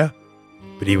fair,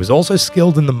 but he was also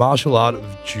skilled in the martial art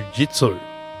of jiu-jitsu.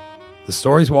 The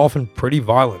stories were often pretty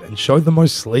violent and showed the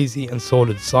most sleazy and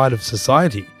sordid side of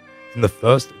society. In the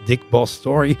first Dick Bos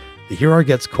story, the hero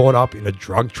gets caught up in a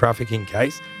drug trafficking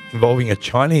case involving a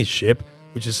Chinese ship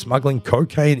which is smuggling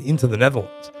cocaine into the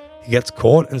Netherlands. he gets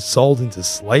caught and sold into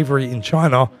slavery in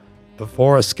China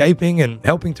before escaping and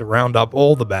helping to round up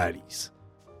all the baddies.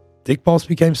 Dick Boss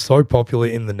became so popular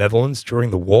in the Netherlands during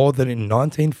the war that in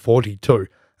 1942,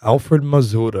 Alfred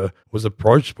Mazurda was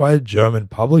approached by a German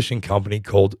publishing company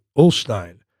called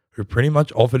Ullstein, who pretty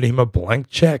much offered him a blank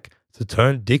check to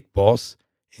turn Dick Boss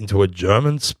into a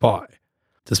German spy.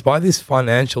 Despite this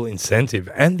financial incentive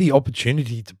and the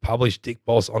opportunity to publish Dick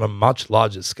Boss on a much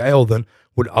larger scale than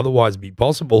would otherwise be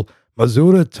possible,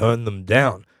 Mazurda turned them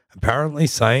down, apparently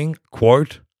saying,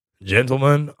 quote,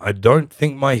 "Gentlemen, I don't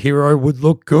think my hero would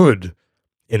look good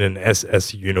in an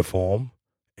SS uniform,"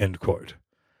 end quote.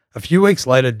 A few weeks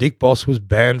later, Dick Boss was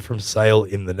banned from sale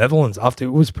in the Netherlands after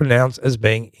it was pronounced as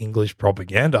being English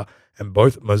propaganda, and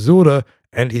both Mazurda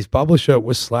and his publisher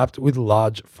were slapped with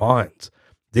large fines.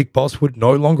 Dick Boss would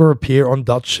no longer appear on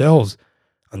Dutch shelves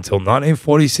until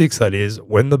 1946, that is,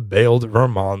 when the Beeld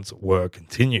romans were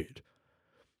continued.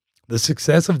 The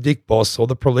success of Dick Boss saw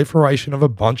the proliferation of a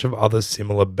bunch of other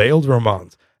similar Beeld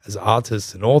romans, as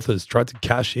artists and authors tried to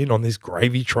cash in on this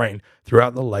gravy train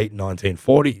throughout the late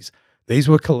 1940s. These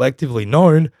were collectively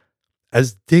known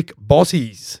as Dick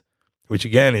Bossies, which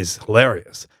again is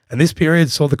hilarious. And this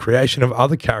period saw the creation of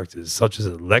other characters such as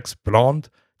Lex Brand,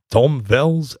 Tom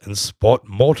Wells, and Spot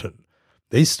Morton.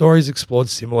 These stories explored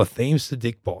similar themes to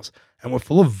Dick Boss and were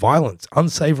full of violence,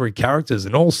 unsavory characters,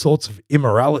 and all sorts of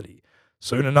immorality.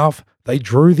 Soon enough, they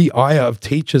drew the ire of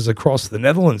teachers across the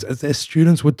Netherlands as their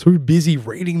students were too busy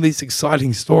reading these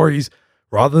exciting stories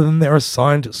rather than their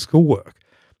assigned schoolwork.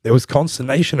 There was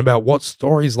consternation about what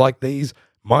stories like these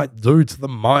might do to the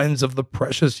minds of the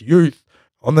precious youth.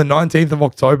 On the 19th of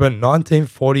October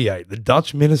 1948, the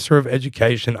Dutch Minister of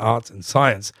Education, Arts and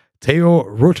Science, Theo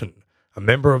Rutten, a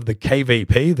member of the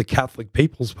KVP, the Catholic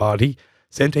People's Party,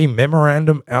 sent a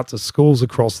memorandum out to schools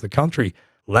across the country,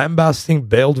 lambasting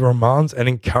Beeld romans and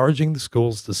encouraging the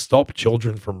schools to stop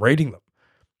children from reading them.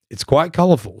 It's quite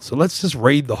colourful, so let's just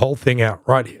read the whole thing out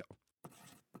right here.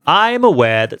 I am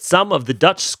aware that some of the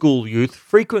Dutch school youth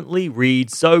frequently read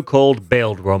so-called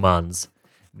Beeld romans.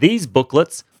 These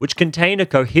booklets, which contain a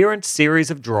coherent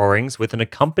series of drawings with an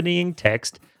accompanying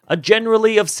text, are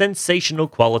generally of sensational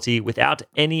quality without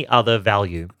any other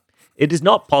value. It is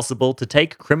not possible to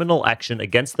take criminal action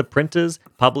against the printers,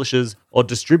 publishers, or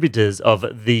distributors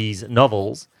of these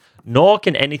novels, nor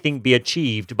can anything be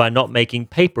achieved by not making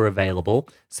paper available,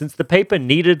 since the paper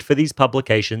needed for these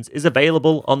publications is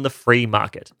available on the free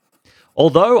market.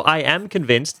 Although I am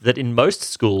convinced that in most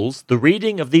schools the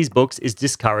reading of these books is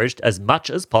discouraged as much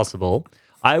as possible,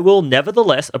 I will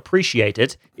nevertheless appreciate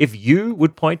it if you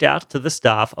would point out to the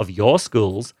staff of your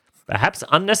schools, perhaps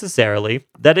unnecessarily,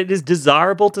 that it is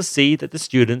desirable to see that the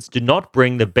students do not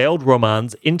bring the Beeld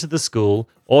romans into the school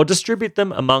or distribute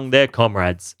them among their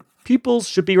comrades. Pupils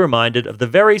should be reminded of the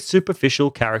very superficial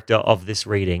character of this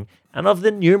reading and of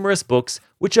the numerous books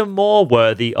which are more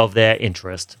worthy of their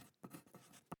interest.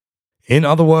 In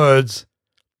other words,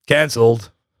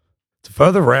 cancelled. To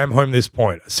further ram home this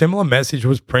point, a similar message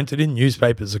was printed in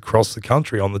newspapers across the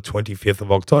country on the 25th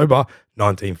of October,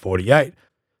 1948.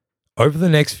 Over the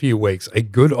next few weeks, a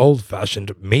good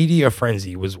old-fashioned media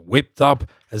frenzy was whipped up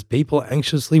as people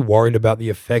anxiously worried about the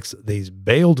effects these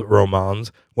Beeld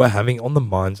romans were having on the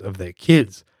minds of their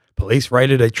kids. Police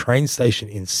raided a train station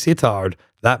in Sittard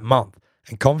that month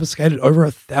and confiscated over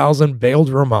 1,000 Beeld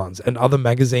romans and other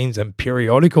magazines and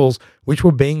periodicals which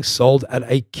were being sold at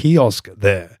a kiosk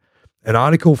there. An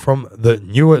article from the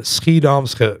Nieuwe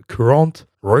Schiedamsche Courant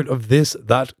wrote of this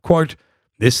that, quote,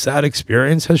 "This sad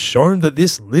experience has shown that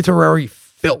this literary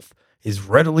filth is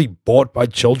readily bought by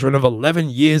children of 11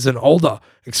 years and older,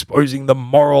 exposing the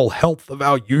moral health of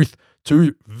our youth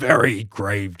to very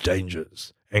grave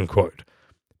dangers," end quote.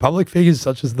 Public figures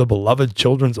such as the beloved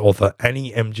children's author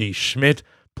Annie M.G. Schmidt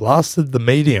blasted the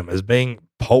medium as being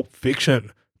pulp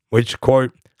fiction, which,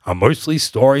 quote, "are mostly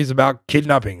stories about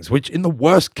kidnappings, which in the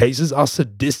worst cases are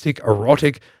sadistic,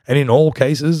 erotic, and in all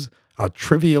cases are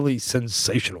trivially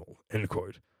sensational," end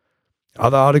quote.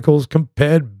 Other articles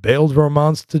compared Beeld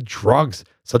romans to drugs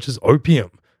such as opium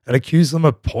and accused them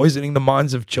of poisoning the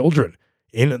minds of children.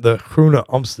 In the Groene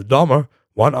Amsterdammer,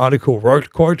 one article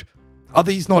wrote, quote, "Are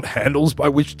these not handles by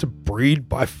which to breed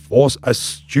by force a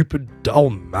stupid, dull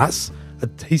mass, a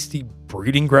tasty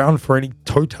breeding ground for any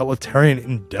totalitarian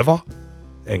endeavor?"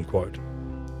 End quote.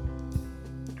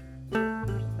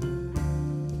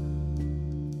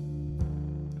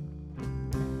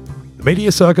 The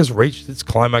media circus reached its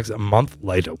climax a month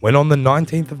later when on the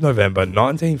 19th of November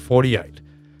 1948,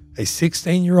 a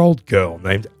 16-year-old girl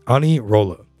named Annie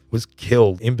Roller was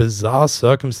killed in bizarre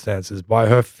circumstances by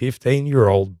her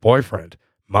 15-year-old boyfriend,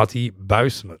 Matti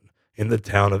Buisman, in the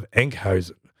town of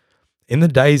Enkhuizen. In the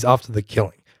days after the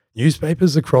killing,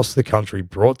 newspapers across the country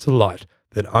brought to light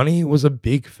that Annie was a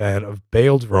big fan of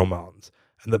beeldromans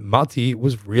and that Matti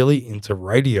was really into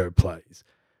radio plays.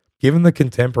 Given the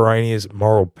contemporaneous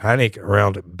moral panic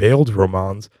around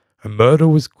beeldromans, a murder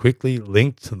was quickly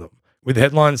linked to them, with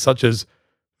headlines such as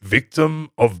 "Victim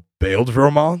of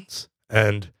beeldromans"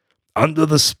 and "Under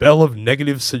the spell of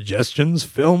negative suggestions,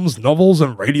 films, novels,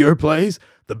 and radio plays,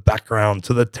 the background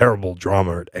to the terrible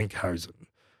drama at Enkhuizen."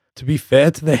 To be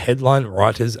fair to the headline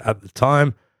writers at the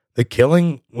time, the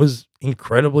killing was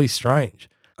incredibly strange.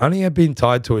 Annie had been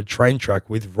tied to a train track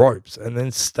with ropes and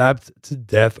then stabbed to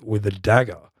death with a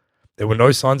dagger. There were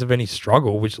no signs of any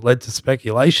struggle, which led to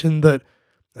speculation that,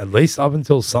 at least up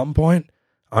until some point,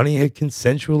 Annie had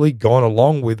consensually gone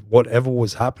along with whatever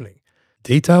was happening.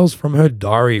 Details from her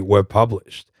diary were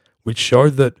published, which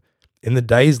showed that in the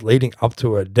days leading up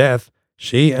to her death,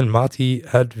 she and Matti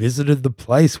had visited the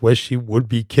place where she would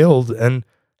be killed and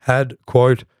had,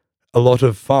 quote, "a lot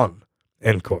of fun,"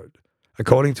 end quote.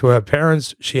 According to her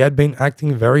parents, she had been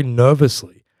acting very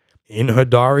nervously. In her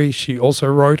diary, she also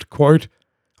wrote, quote,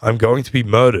 "I'm going to be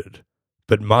murdered,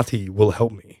 but Matti will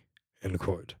help me," end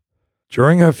quote.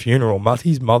 During her funeral,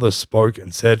 Matti's mother spoke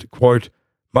and said, quote,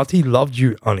 "Matti loved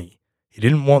you, Annie. He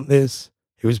didn't want this.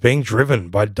 He was being driven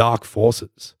by dark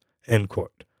forces," end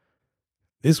quote.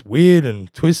 This weird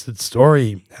and twisted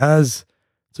story has,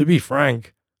 to be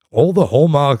frank, all the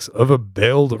hallmarks of a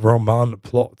beeldroman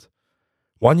plot.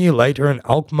 1 year later, an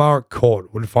Alkmaar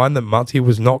court would find that Matti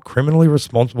was not criminally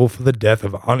responsible for the death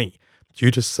of Annie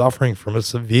due to suffering from a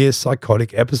severe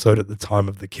psychotic episode at the time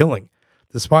of the killing.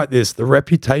 Despite this, the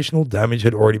reputational damage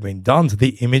had already been done to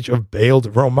the image of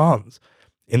beeldromans,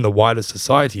 in the wider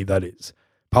society, that is.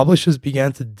 Publishers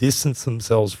began to distance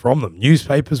themselves from them.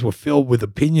 Newspapers were filled with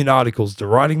opinion articles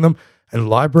deriding them, and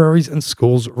libraries and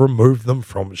schools removed them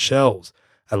from shelves.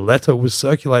 A letter was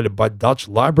circulated by Dutch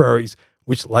libraries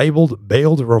which labeled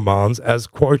beeldromans as,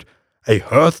 quote, "a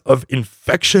hearth of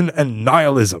infection and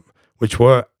nihilism," which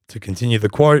were, to continue the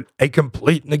quote, "a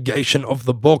complete negation of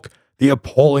the book, the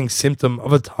appalling symptom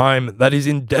of a time that is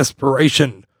in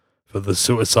desperation for the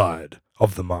suicide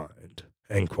of the mind,"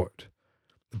 end quote.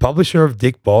 The publisher of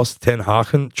Dick Boss, Ten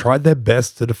Hagen, tried their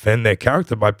best to defend their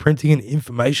character by printing an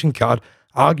information card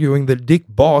arguing that Dick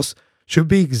Boss should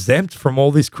be exempt from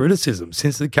all this criticism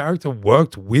since the character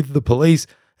worked with the police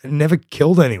and never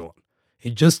killed anyone. He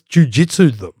just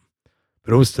jujitsu'd them.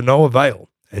 But it was to no avail,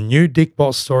 and new Dick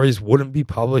Boss stories wouldn't be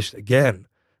published again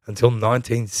until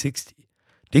 1960.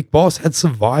 Dick Boss had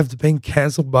survived being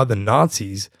cancelled by the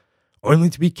Nazis, only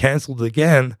to be cancelled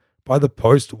again by the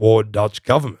post-war Dutch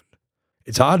government.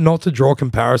 It's hard not to draw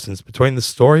comparisons between the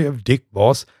story of Dick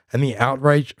Boss and the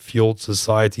outrage-fueled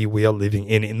society we are living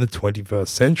in the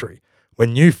 21st century.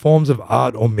 When new forms of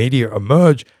art or media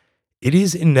emerge, it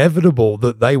is inevitable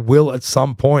that they will at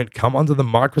some point come under the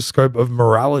microscope of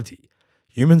morality.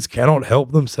 Humans cannot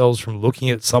help themselves from looking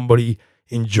at somebody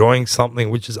enjoying something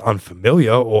which is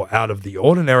unfamiliar or out of the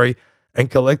ordinary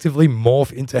and collectively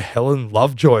morph into Helen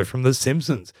Lovejoy from The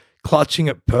Simpsons, clutching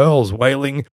at pearls,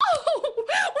 wailing, "Oh,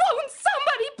 won't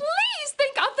somebody please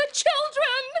think of the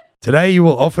children?" Today you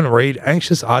will often read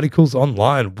anxious articles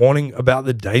online warning about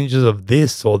the dangers of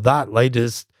this or that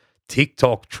latest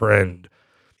TikTok trend.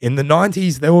 In the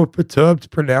 90s, there were perturbed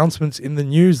pronouncements in the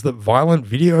news that violent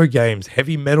video games,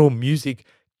 heavy metal music,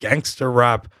 gangster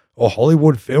rap, or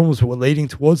Hollywood films were leading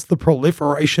towards the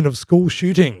proliferation of school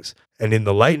shootings. And in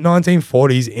the late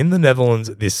 1940s in the Netherlands,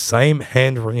 this same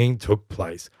hand-wringing took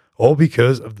place, all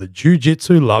because of the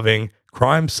jiu-jitsu-loving,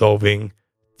 crime-solving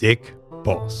Dick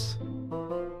Boss.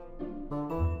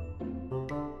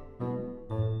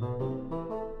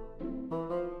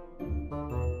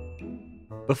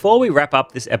 Before we wrap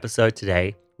up this episode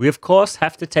today, we of course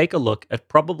have to take a look at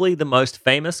probably the most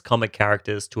famous comic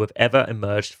characters to have ever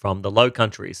emerged from the Low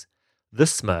Countries, the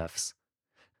Smurfs.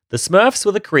 The Smurfs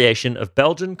were the creation of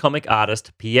Belgian comic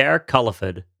artist Pierre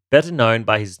Culliford, better known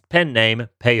by his pen name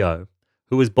Peyo,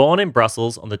 who was born in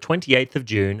Brussels on the 28th of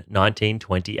June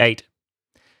 1928.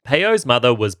 Peyo's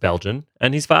mother was Belgian,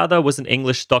 and his father was an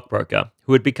English stockbroker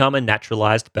who had become a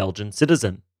naturalized Belgian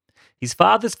citizen. His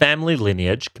father's family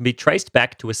lineage can be traced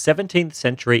back to a 17th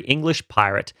century English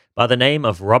pirate by the name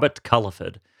of Robert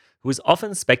Culliford, who was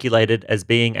often speculated as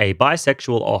being a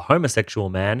bisexual or homosexual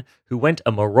man who went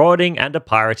a marauding and a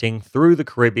pirating through the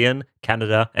Caribbean,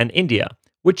 Canada, and India,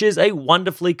 which is a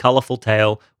wonderfully colourful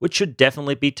tale which should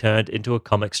definitely be turned into a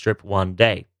comic strip one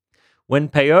day. When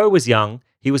Peyo was young,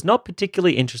 he was not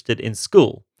particularly interested in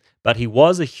school, but he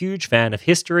was a huge fan of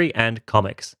history and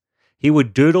comics. He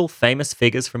would doodle famous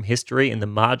figures from history in the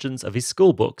margins of his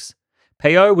school books.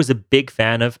 Peyo was a big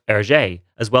fan of Hergé,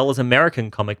 as well as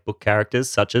American comic book characters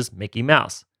such as Mickey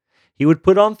Mouse. He would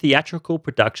put on theatrical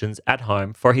productions at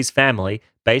home for his family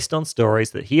based on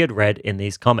stories that he had read in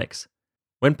these comics.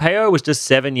 When Peyo was just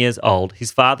 7 years old,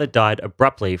 his father died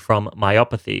abruptly from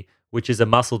myopathy, which is a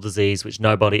muscle disease which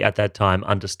nobody at that time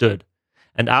understood.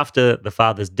 And after the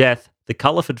father's death, the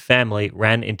Culliford family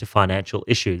ran into financial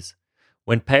issues.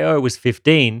 When Peyo was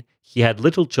 15, he had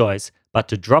little choice but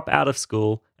to drop out of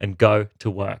school and go to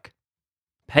work.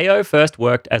 Peyo first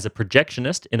worked as a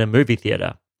projectionist in a movie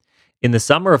theatre. In the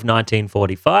summer of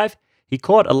 1945, he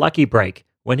caught a lucky break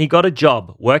when he got a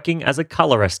job working as a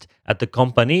colorist at the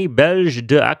Compagnie Belge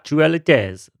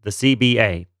d'Actualités, the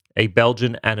CBA, a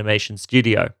Belgian animation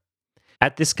studio.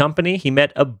 At this company, he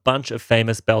met a bunch of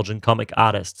famous Belgian comic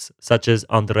artists, such as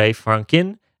André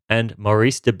Franquin and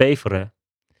Maurice de Beffre.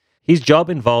 His job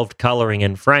involved coloring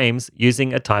in frames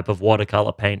using a type of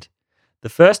watercolor paint. The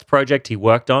first project he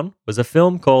worked on was a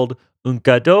film called Un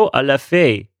cadeau à la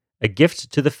fée, a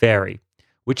gift to the fairy,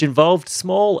 which involved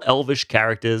small elvish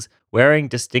characters wearing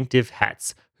distinctive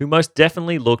hats who most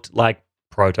definitely looked like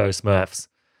proto-Smurfs.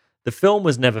 The film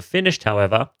was never finished,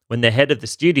 however, when the head of the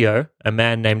studio, a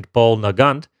man named Paul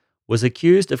Nagant, was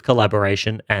accused of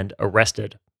collaboration and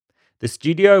arrested. The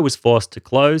studio was forced to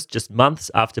close just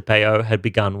months after Peyo had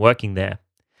begun working there.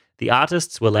 The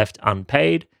artists were left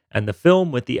unpaid, and the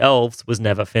film with the elves was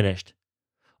never finished.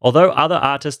 Although other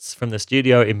artists from the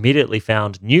studio immediately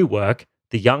found new work,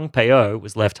 the young Peyo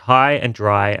was left high and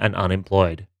dry and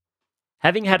unemployed.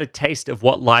 Having had a taste of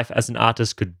what life as an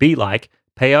artist could be like,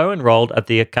 Peyo enrolled at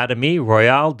the Académie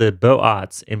Royale des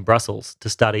Beaux-Arts in Brussels to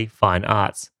study fine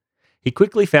arts. He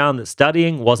quickly found that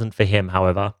studying wasn't for him,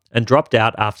 however, and dropped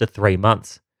out after 3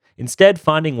 months, instead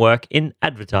finding work in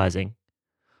advertising.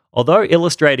 Although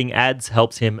illustrating ads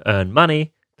helps him earn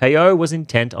money, Peyo was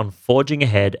intent on forging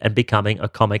ahead and becoming a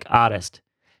comic artist.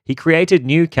 He created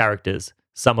new characters,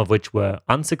 some of which were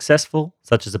unsuccessful,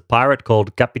 such as a pirate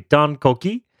called Capitaine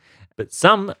Coquille, but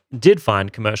some did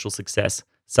find commercial success,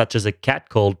 such as a cat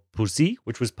called Pussy,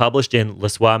 which was published in Le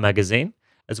Soir magazine,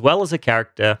 as well as a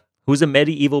character who was a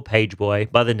medieval page boy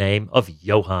by the name of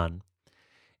Johann.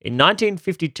 In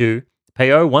 1952,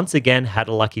 Peyo once again had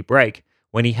a lucky break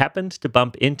when he happened to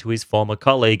bump into his former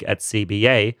colleague at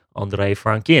CBA, André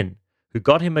Franquin, who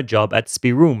got him a job at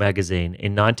Spirou magazine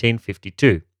in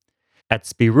 1952. At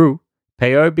Spirou,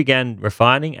 Peyo began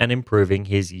refining and improving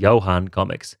his Johann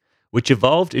comics, which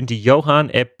evolved into Johann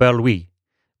et Perlouis,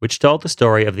 which told the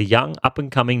story of the young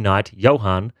up-and-coming knight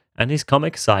Johann and his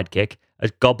comic sidekick, a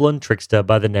goblin trickster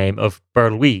by the name of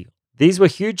Perlouis. These were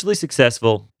hugely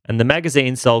successful, and the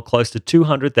magazine sold close to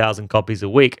 200,000 copies a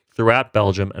week throughout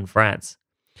Belgium and France.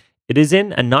 It is in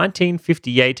a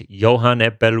 1958 Johann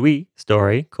et Perlouis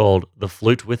story called The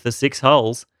Flute with the Six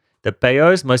Holes that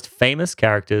Peyo's most famous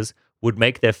characters would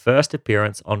make their first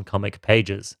appearance on comic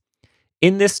pages.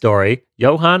 In this story,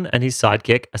 Johann and his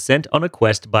sidekick are sent on a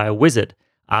quest by a wizard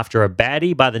after a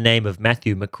baddie by the name of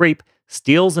Matthew McCreep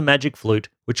steals a magic flute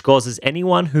which causes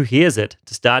anyone who hears it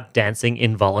to start dancing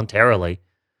involuntarily.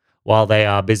 While they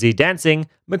are busy dancing,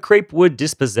 McCreep would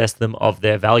dispossess them of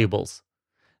their valuables.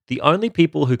 The only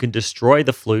people who can destroy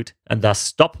the flute and thus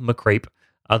stop McCreep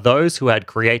are those who had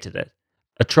created it,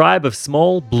 a tribe of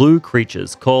small blue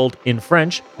creatures called in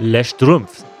French Les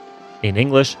Schtroumpfs, in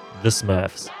English the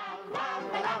Smurfs.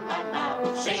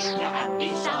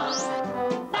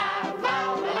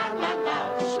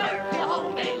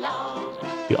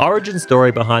 The origin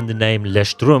story behind the name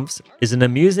Les Schtroumpfs is an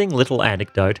amusing little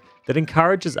anecdote that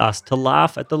encourages us to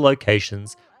laugh at the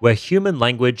locations where human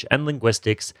language and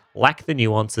linguistics lack the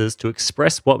nuances to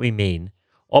express what we mean,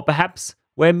 or perhaps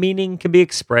where meaning can be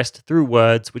expressed through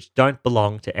words which don't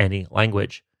belong to any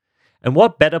language. And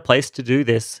what better place to do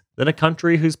this than a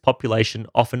country whose population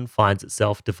often finds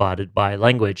itself divided by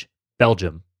language,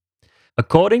 Belgium.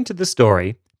 According to the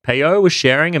story, Peyo was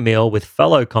sharing a meal with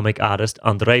fellow comic artist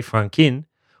André Franquin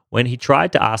when he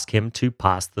tried to ask him to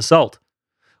pass the salt.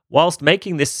 Whilst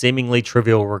making this seemingly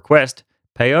trivial request,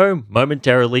 Peyo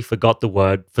momentarily forgot the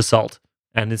word for salt,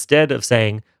 and instead of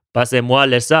saying, "Passez-moi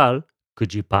le sal,"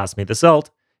 could you pass me the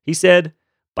salt, he said,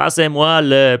 "Passez-moi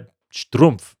le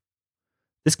schtroumpf."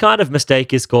 This kind of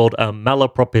mistake is called a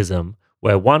malapropism,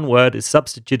 where one word is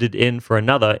substituted in for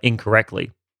another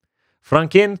incorrectly.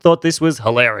 Franquin thought this was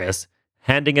hilarious,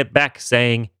 handing it back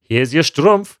saying, "Here's your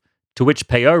schtroumpf," to which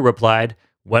Peyo replied,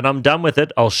 "When I'm done with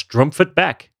it, I'll schtroumpf it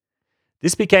back."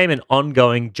 This became an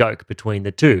ongoing joke between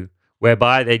the two,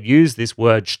 whereby they'd use this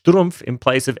word schtroumpf in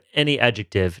place of any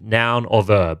adjective, noun, or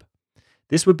verb.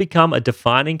 This would become a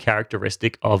defining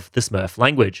characteristic of the Smurf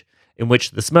language, in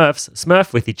which the Smurfs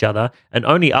smurf with each other and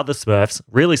only other Smurfs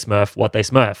really smurf what they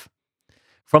smurf.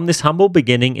 From this humble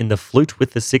beginning in the Flute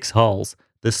with the Six Holes,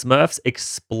 the Smurfs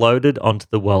exploded onto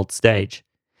the world stage.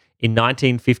 In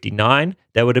 1959,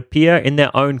 they would appear in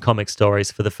their own comic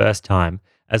stories for the first time,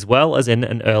 as well as in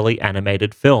an early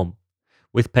animated film.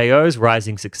 With Peyo's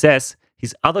rising success,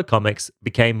 his other comics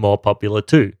became more popular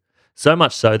too, so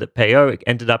much so that Peyo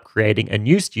ended up creating a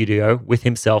new studio with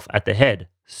himself at the head,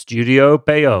 Studio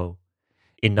Peyo.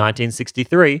 In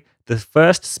 1963, the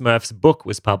first Smurfs book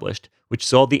was published, which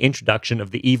saw the introduction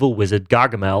of the evil wizard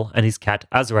Gargamel and his cat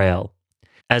Azrael.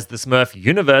 As the Smurf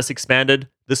universe expanded,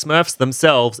 the Smurfs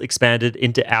themselves expanded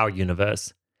into our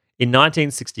universe. In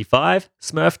 1965,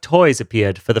 Smurf toys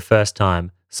appeared for the first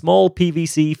time, small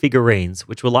PVC figurines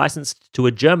which were licensed to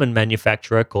a German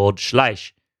manufacturer called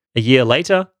Schleich. A year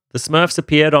later, the Smurfs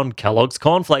appeared on Kellogg's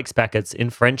cornflakes packets in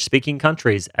French-speaking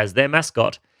countries as their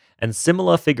mascot, and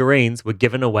similar figurines were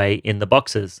given away in the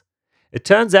boxes. It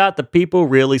turns out that people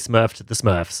really smurfed the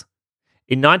Smurfs.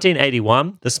 In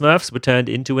 1981, the Smurfs were turned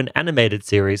into an animated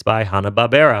series by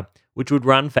Hanna-Barbera, which would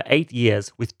run for 8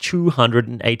 years with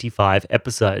 285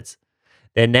 episodes.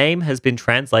 Their name has been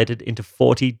translated into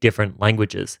 40 different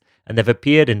languages, and they've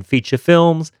appeared in feature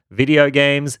films, video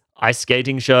games, ice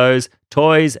skating shows,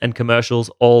 toys, and commercials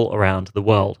all around the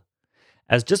world.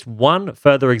 As just one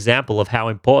further example of how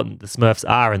important the Smurfs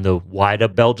are in the wider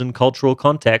Belgian cultural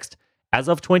context, as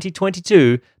of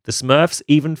 2022, the Smurfs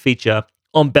even feature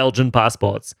on Belgian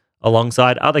passports,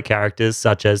 alongside other characters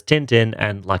such as Tintin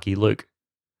and Lucky Luke.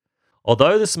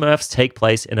 Although the Smurfs take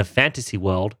place in a fantasy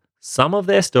world, some of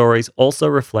their stories also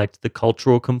reflect the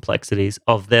cultural complexities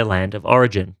of their land of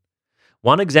origin.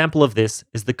 One example of this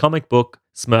is the comic book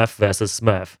Smurf vs.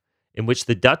 Smurf, in which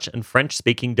the Dutch and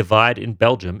French-speaking divide in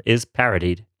Belgium is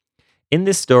parodied. In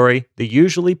this story, the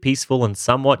usually peaceful and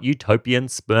somewhat utopian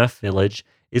Smurf village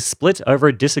is split over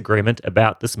a disagreement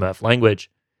about the Smurf language.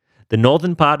 The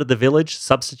northern part of the village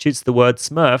substitutes the word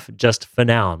Smurf just for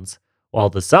nouns, while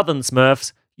the southern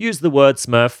Smurfs use the word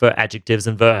Smurf for adjectives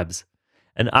and verbs.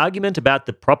 An argument about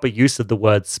the proper use of the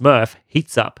word Smurf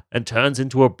heats up and turns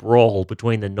into a brawl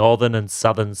between the northern and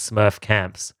southern Smurf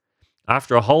camps.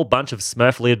 After a whole bunch of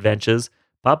Smurfly adventures,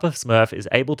 Papa Smurf is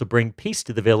able to bring peace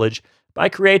to the village by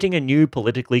creating a new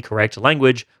politically correct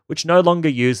language which no longer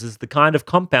uses the kind of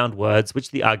compound words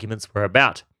which the arguments were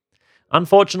about.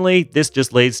 Unfortunately, this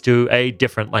just leads to a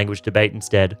different language debate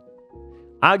instead.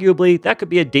 Arguably, that could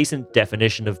be a decent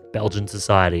definition of Belgian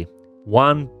society.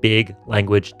 One big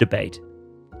language debate.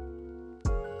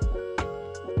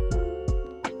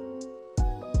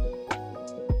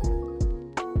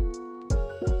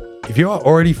 If you are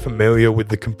already familiar with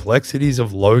the complexities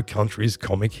of Low Countries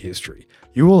comic history,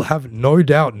 you will have no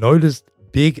doubt noticed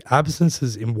big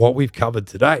absences in what we've covered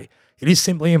today. It is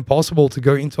simply impossible to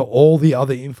go into all the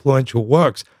other influential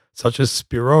works, such as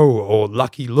Spirou or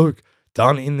Lucky Luke,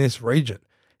 done in this region,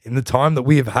 in the time that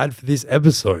we have had for this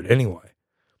episode anyway.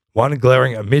 One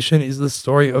glaring omission is the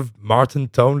story of Martin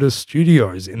Toonder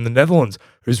Studios in the Netherlands,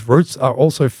 whose roots are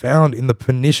also found in the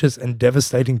pernicious and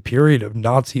devastating period of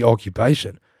Nazi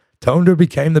occupation. Toonder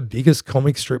became the biggest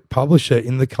comic strip publisher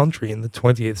in the country in the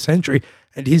 20th century,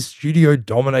 and his studio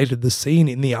dominated the scene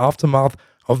in the aftermath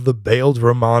of the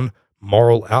Beeldroman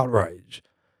moral outrage.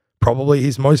 Probably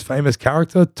his most famous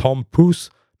character, Tom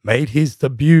Poes, made his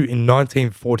debut in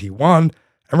 1941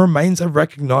 and remains a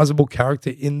recognizable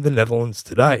character in the Netherlands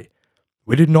today.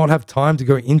 We did not have time to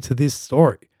go into this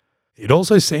story. It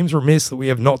also seems remiss that we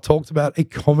have not talked about a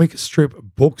comic strip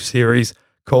book series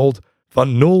called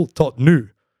Van Nul tot Nu,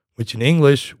 which in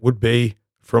English would be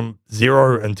From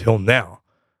Zero Until Now.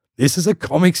 This is a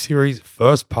comic series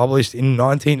first published in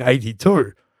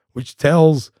 1982, which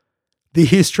tells the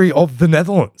history of the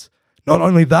Netherlands. Not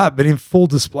only that, but in full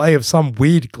display of some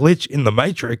weird glitch in the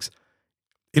Matrix,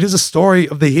 it is a story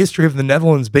of the history of the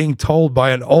Netherlands being told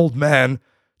by an old man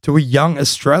to a young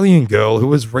Australian girl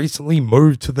who has recently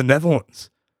moved to the Netherlands.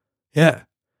 Yeah.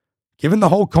 Given the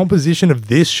whole composition of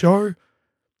this show,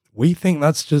 we think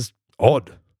that's just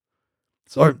odd.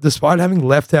 So, despite having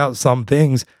left out some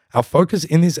things, our focus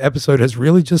in this episode has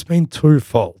really just been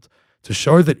twofold: to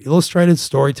show that illustrated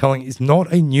storytelling is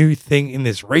not a new thing in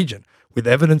this region, with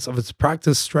evidence of its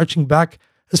practice stretching back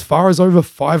as far as over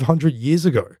 500 years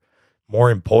ago. More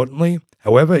importantly,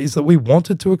 however, is that we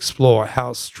wanted to explore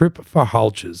how strip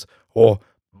verhaaltjes, or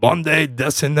bande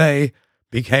dessinée,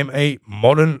 became a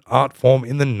modern art form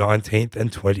in the 19th and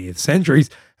 20th centuries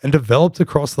and developed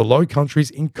across the Low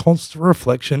Countries in constant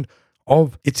reflection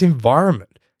of its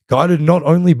environment, guided not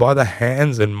only by the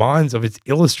hands and minds of its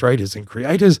illustrators and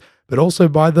creators, but also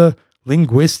by the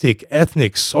linguistic,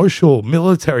 ethnic, social,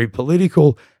 military,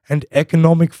 political, and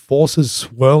economic forces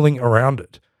swirling around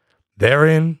it.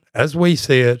 Therein, as we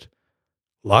see it,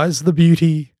 lies the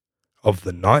beauty of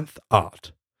the ninth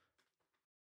art.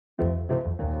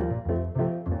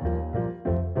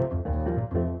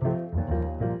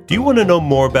 Do you want to know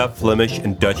more about Flemish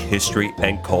and Dutch history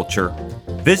and culture?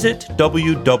 Visit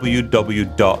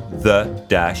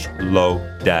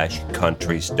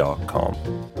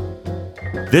www.the-low-countries.com.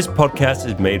 This podcast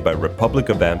is made by Republic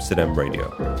of Amsterdam Radio.